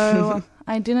 Wow. So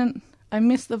I didn't I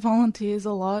missed the volunteers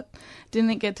a lot.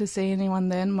 Didn't get to see anyone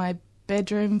then. My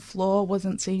bedroom floor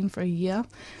wasn't seen for a year,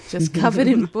 just covered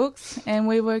in books, and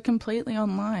we were completely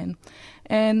online.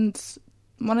 And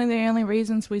one of the only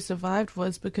reasons we survived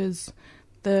was because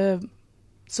the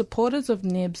supporters of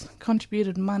Nibs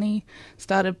contributed money,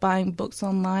 started buying books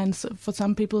online. So for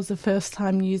some people, it's the first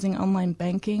time using online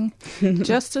banking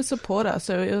just to support us.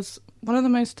 So it was one of the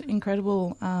most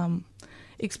incredible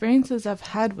experiences I've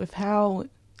had with how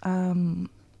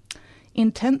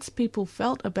intense people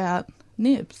felt about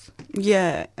Nibs.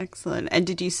 Yeah, excellent. And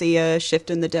did you see a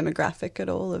shift in the demographic at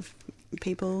all of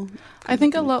people? I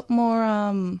think a lot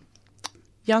more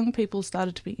young people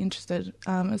started to be interested,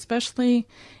 especially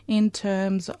in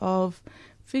terms of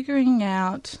figuring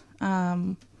out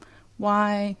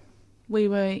why we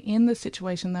were in the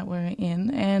situation that we were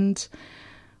in and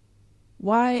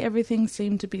why everything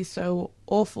seemed to be so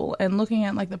awful. And looking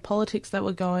at like the politics that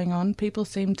were going on, people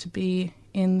seemed to be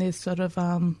in this sort of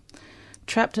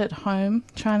trapped at home,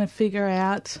 trying to figure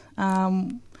out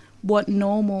what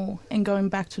normal and going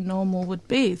back to normal would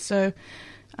be. So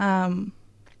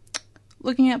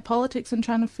looking at politics and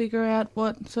trying to figure out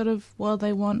what sort of world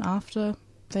they want after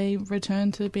they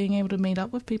return to being able to meet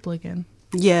up with people again.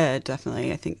 Yeah,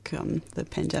 definitely. I think the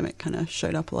pandemic kind of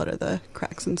showed up a lot of the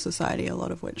cracks in society, a lot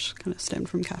of which kind of stemmed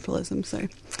from capitalism. So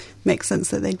it makes sense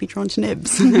that they'd be drawn to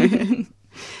Nibs.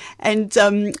 And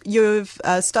you've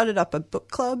started up a book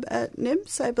club at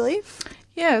Nibs, I believe?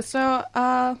 Yeah, so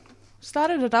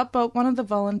started it up, but one of the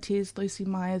volunteers, Lucy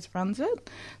Myers, runs it.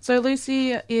 So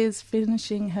Lucy is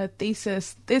finishing her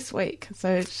thesis this week,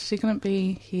 so she couldn't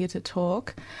be here to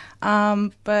talk.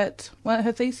 But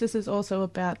her thesis is also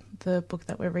about the book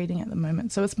that we're reading at the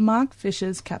moment. So it's Mark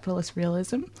Fisher's Capitalist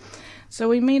Realism. So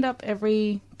we meet up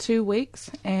every 2 weeks,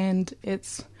 and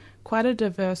it's quite a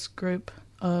diverse group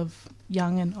of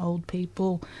young and old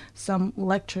people, some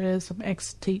lecturers, some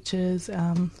ex-teachers,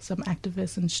 some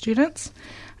activists and students.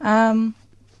 I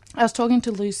was talking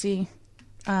to Lucy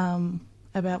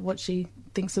about what she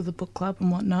thinks of the book club and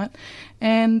whatnot,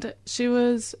 and she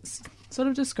was sort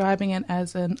of describing it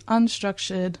as an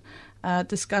unstructured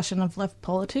discussion of left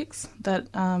politics that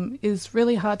is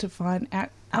really hard to find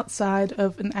outside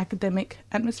of an academic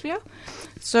atmosphere.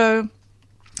 So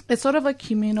it's sort of a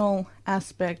communal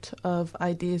aspect of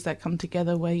ideas that come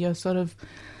together where you're sort of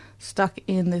stuck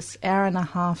in this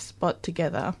hour-and-a-half spot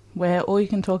together where all you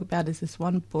can talk about is this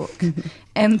one book.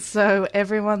 And so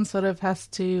everyone sort of has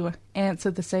to answer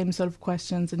the same sort of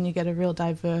questions and you get a real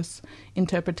diverse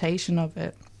interpretation of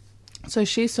it. So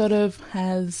she sort of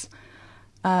has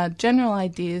general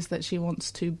ideas that she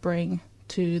wants to bring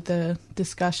to the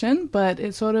discussion, but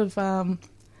it sort of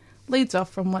leads off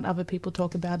from what other people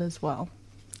talk about as well.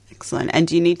 Excellent. And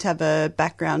do you need to have a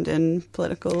background in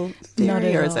political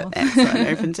theory, or is it excellent,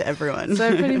 open to everyone?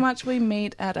 So pretty much we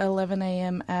meet at 11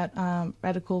 a.m. at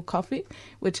Radical Coffee,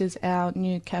 which is our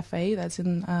new cafe that's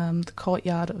in the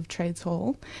courtyard of Trades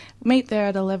Hall. Meet there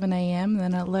at 11 a.m.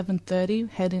 Then at 11:30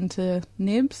 head into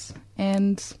Nibs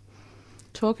and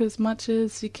talk as much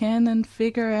as you can and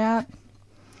figure out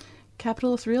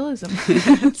capitalist realism.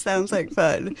 Sounds like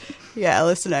fun. Yeah,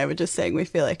 Alice and I were just saying we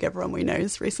feel like everyone we know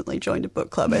has recently joined a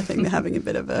book club. I think they're having a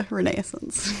bit of a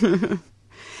renaissance.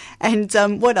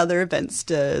 And what other events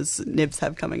does Nibs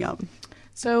have coming up?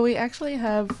 So we actually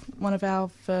have one of our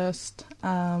first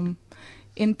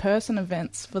in-person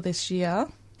events for this year,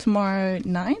 tomorrow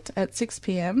night at 6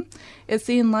 p.m. It's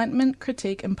the Enlightenment,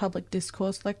 Critique and Public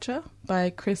Discourse lecture by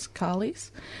Chris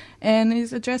Carles, and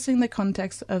is addressing the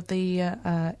context of the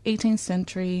 18th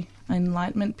century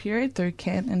Enlightenment period through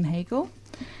Kant and Hegel.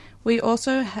 We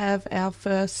also have our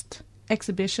first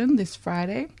exhibition this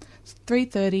Friday,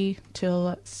 3:30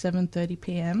 till 7:30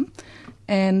 p.m,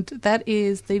 and that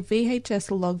is the VHS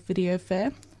Log Video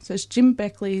Fair. So it's Jim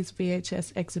Beckley's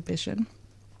VHS exhibition.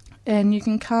 And you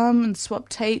can come and swap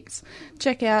tapes,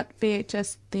 check out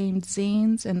VHS-themed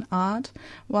zines and art,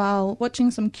 while watching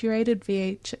some curated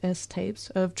VHS tapes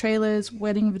of trailers,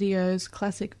 wedding videos,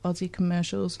 classic Aussie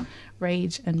commercials,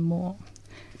 rage and more.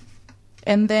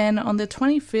 And then on the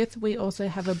 25th, we also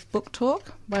have a book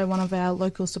talk by one of our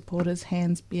local supporters,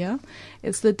 Hans Beer.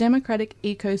 It's The Democratic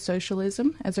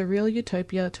Eco-Socialism as a Real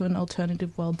Utopia to an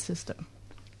Alternative World System.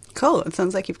 Cool. It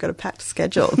sounds like you've got a packed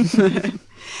schedule.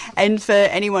 And for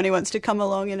anyone who wants to come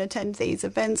along and attend these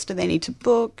events, do they need to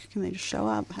book? Can they just show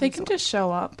up? They can just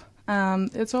show up.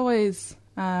 It's always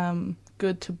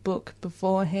good to book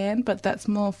beforehand, but that's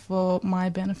more for my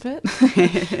benefit.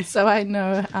 So I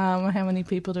know how many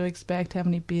people to expect, how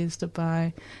many beers to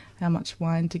buy, how much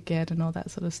wine to get and all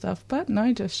that sort of stuff. But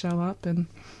no, just show up and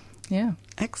yeah.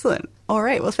 Excellent. All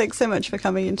right. Well, thanks so much for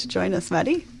coming in to join us,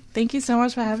 Maddie. Thank you so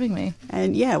much for having me.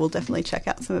 And yeah, we'll definitely check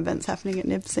out some events happening at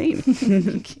Nib Scene.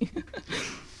 Thank you.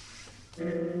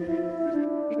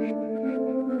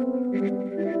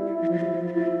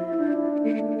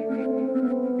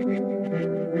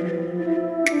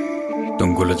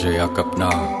 Tunggul aja akap na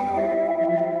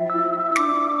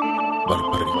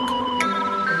berperik.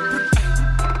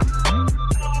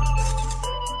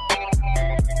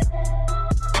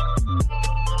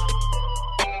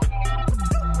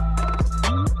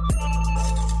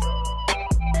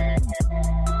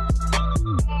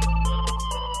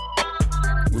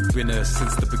 We've been here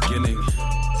since the beginning,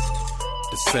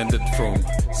 descended from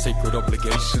sacred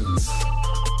obligations.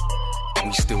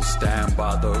 We still stand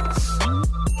by those.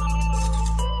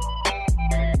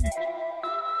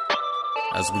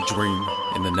 As we dream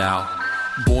in the now,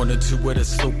 born into where the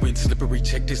sloping, slippery,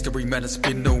 checked history, man, it's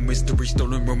been no mystery.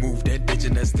 Stolen, removed, dead,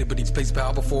 indigenous liberties, place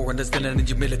power before understanding and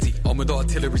humility. Armored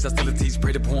artilleries, hostilities,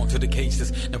 preyed upon to the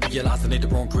cases. Now realizing they the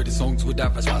wrong, created songs with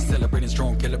that, while celebrating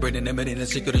strong, celebrating eminent and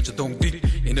secret and don't deep.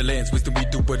 In the lands, wisdom we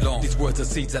do belong. These words are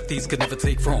seeds that these can never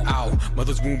take from. Our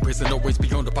mother's womb, prison always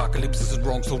beyond apocalypse is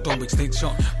wrong, so don't extinction.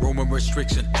 Roman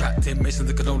restriction, trapped in masons,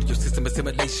 the colonial system,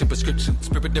 assimilation, prescription.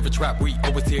 Spirit never trapped, we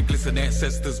always hear glisten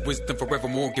ancestors, wisdom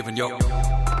forevermore given, yo.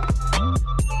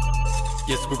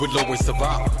 Yes, we will always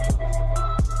survive.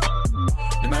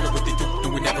 No matter what they do, no,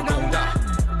 we never gon' die.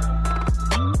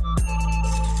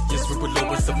 Yes, we will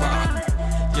always survive.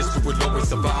 Yes, we will always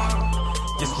survive.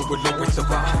 Yes, we will always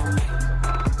survive.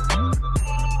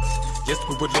 Yes,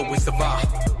 we will always survive.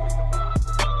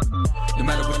 No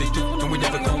matter what they do, no, we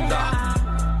never gon' die.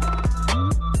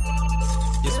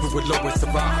 Yes, we will always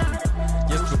survive.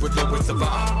 Yes, we will always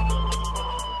survive.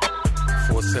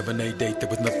 4788, there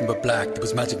was nothing but black. There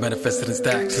was magic manifested in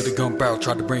stacks. To the gun barrel,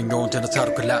 tried to bring on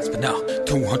genocidal collapse. But now,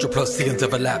 200 plus seasons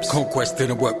have elapsed. Conquest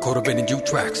didn't work, cultivating new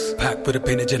tracks. Packed with a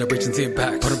pain of generations'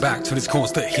 impact. Put it back to this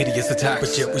constant hideous attack.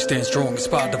 But yet we stand strong in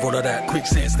spite of all of that.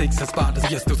 Quicksand, snakes and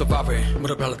spiders, yet still surviving.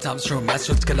 Multiple times from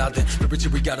matches colliding.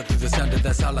 Spiritually, we got it through the sound of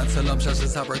that silence. Salam,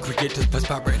 shashes, our creators,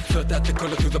 perspiring. Flood that the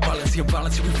color through the policy and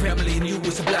violence. We family and you,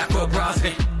 it's a black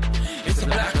uprising. It's a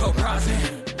black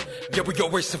uprising. Yeah, we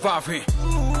always surviving.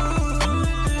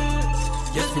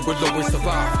 Yes, we will always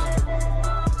survive.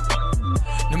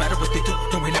 No matter what they do,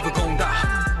 no, we never gon' die.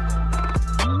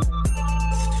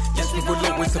 Yes, we will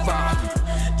always survive.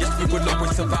 Yes, we will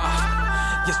always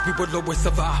survive. Yes, we will always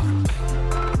survive.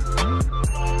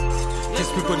 Yes,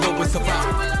 we will always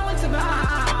survive.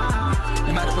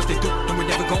 No matter what they do, no, we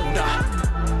never gon' die.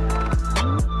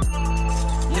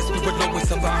 Yes, we will always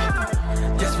survive.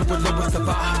 Yes, we will always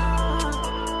survive.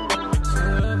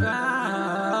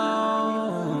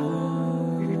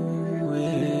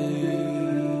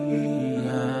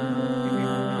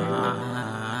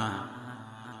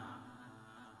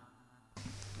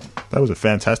 That was a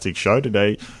fantastic show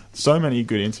today. So many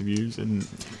good interviews and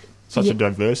such a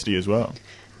diversity as well.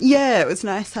 Yeah, it was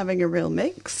nice having a real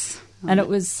mix. And it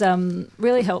was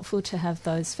really helpful to have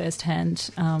those first-hand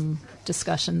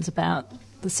discussions about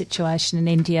the situation in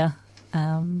India.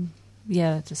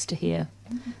 Just to hear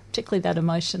particularly that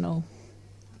emotional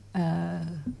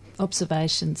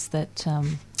observations that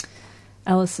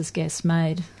Alice's guest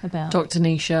made about Dr.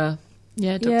 Nisha.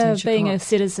 Yeah, Dr. Nisha being Clark. a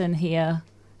citizen here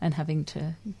and having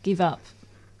to give up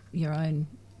your own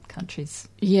country's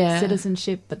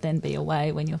citizenship, but then be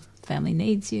away when your family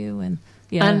needs you, and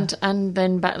and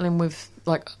then battling with,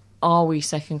 like, are we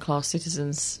second-class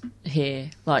citizens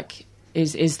here? Like,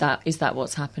 is that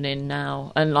what's happening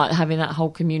now? And like having that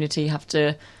whole community have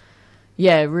to,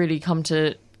 really come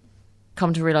to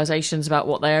realizations about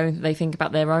what they think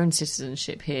about their own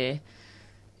citizenship here.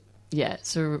 Yeah,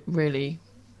 it's a really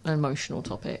emotional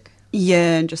topic.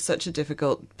 Yeah, and just such a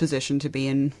difficult position to be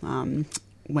in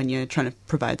when you're trying to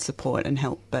provide support and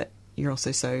help, but you're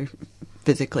also so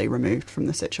physically removed from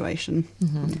the situation.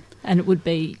 Mm-hmm. And it would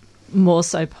be more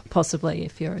so possibly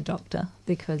if you're a doctor,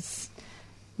 because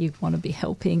you want to be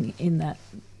helping in that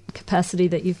capacity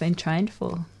that you've been trained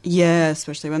for. Yeah,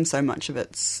 especially when so much of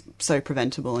it's so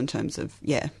preventable in terms of,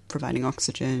 providing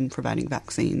oxygen, providing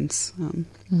vaccines.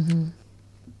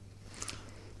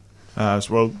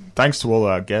 Well, thanks to all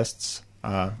our guests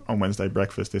on Wednesday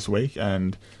Breakfast this week,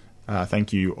 and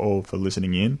thank you all for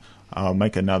listening in. I'll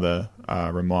make another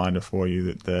reminder for you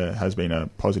that there has been a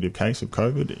positive case of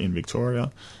COVID in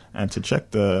Victoria, and to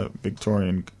check the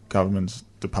Victorian Government's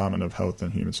Department of Health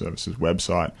and Human Services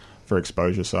website for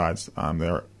exposure sites.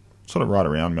 They're sort of right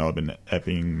around Melbourne,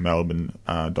 Epping, Melbourne,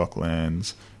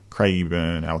 Docklands,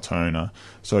 Craigieburn, Altona.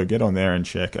 So get on there and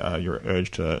check. You're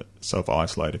urged to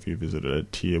self-isolate if you visited a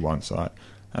Tier 1 site.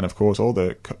 And of course, all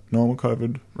the normal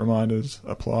COVID reminders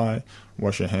apply.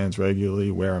 Wash your hands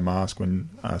regularly, wear a mask when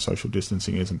social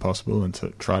distancing isn't possible, and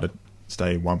to try to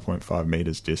stay 1.5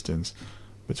 metres distance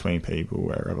between people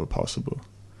wherever possible.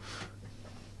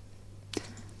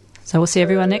 So we'll see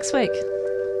everyone next week.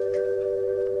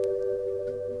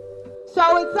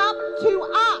 So it's up to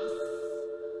us,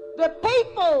 the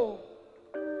people.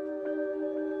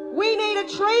 We need a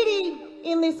treaty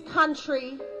in this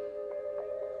country.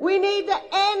 We need the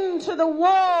end to the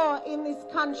war in this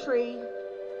country.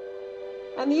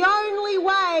 And the only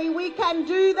way we can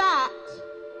do that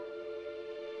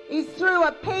is through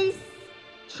a peace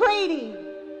treaty.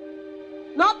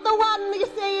 Not the one you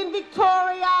see in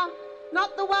Victoria,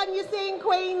 not the one you see in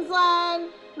Queensland,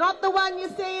 not the one you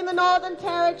see in the Northern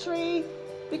Territory,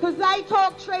 because they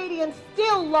talk treaty and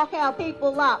still lock our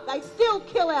people up. They still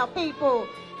kill our people.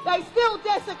 They still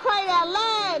desecrate our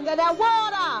land and our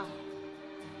water.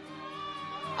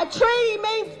 A treaty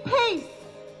means peace.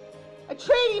 A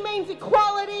treaty means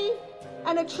equality.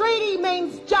 And a treaty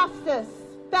means justice.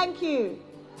 Thank you.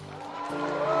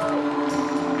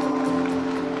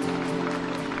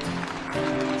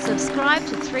 Subscribe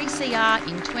to 3CR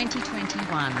in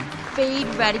 2021. Feed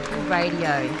Radical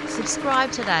Radio.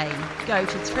 Subscribe today. Go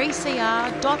to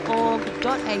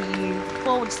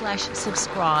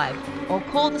 3cr.org.au/subscribe or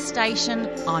call the station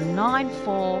on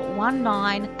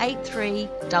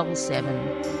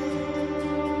 94198377.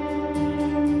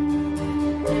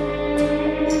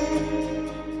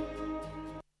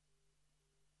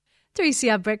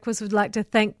 3CR Breakfast would like to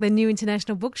thank the New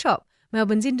International Bookshop,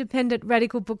 Melbourne's independent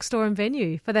radical bookstore and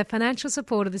venue, for their financial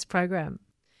support of this program.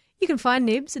 You can find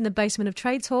Nibs in the basement of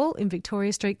Trades Hall in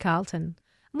Victoria Street, Carlton.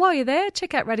 And while you're there,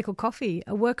 check out Radical Coffee,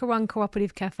 a worker-run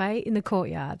cooperative cafe in the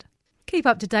courtyard. Keep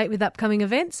up to date with upcoming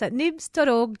events at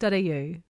nibs.org.au.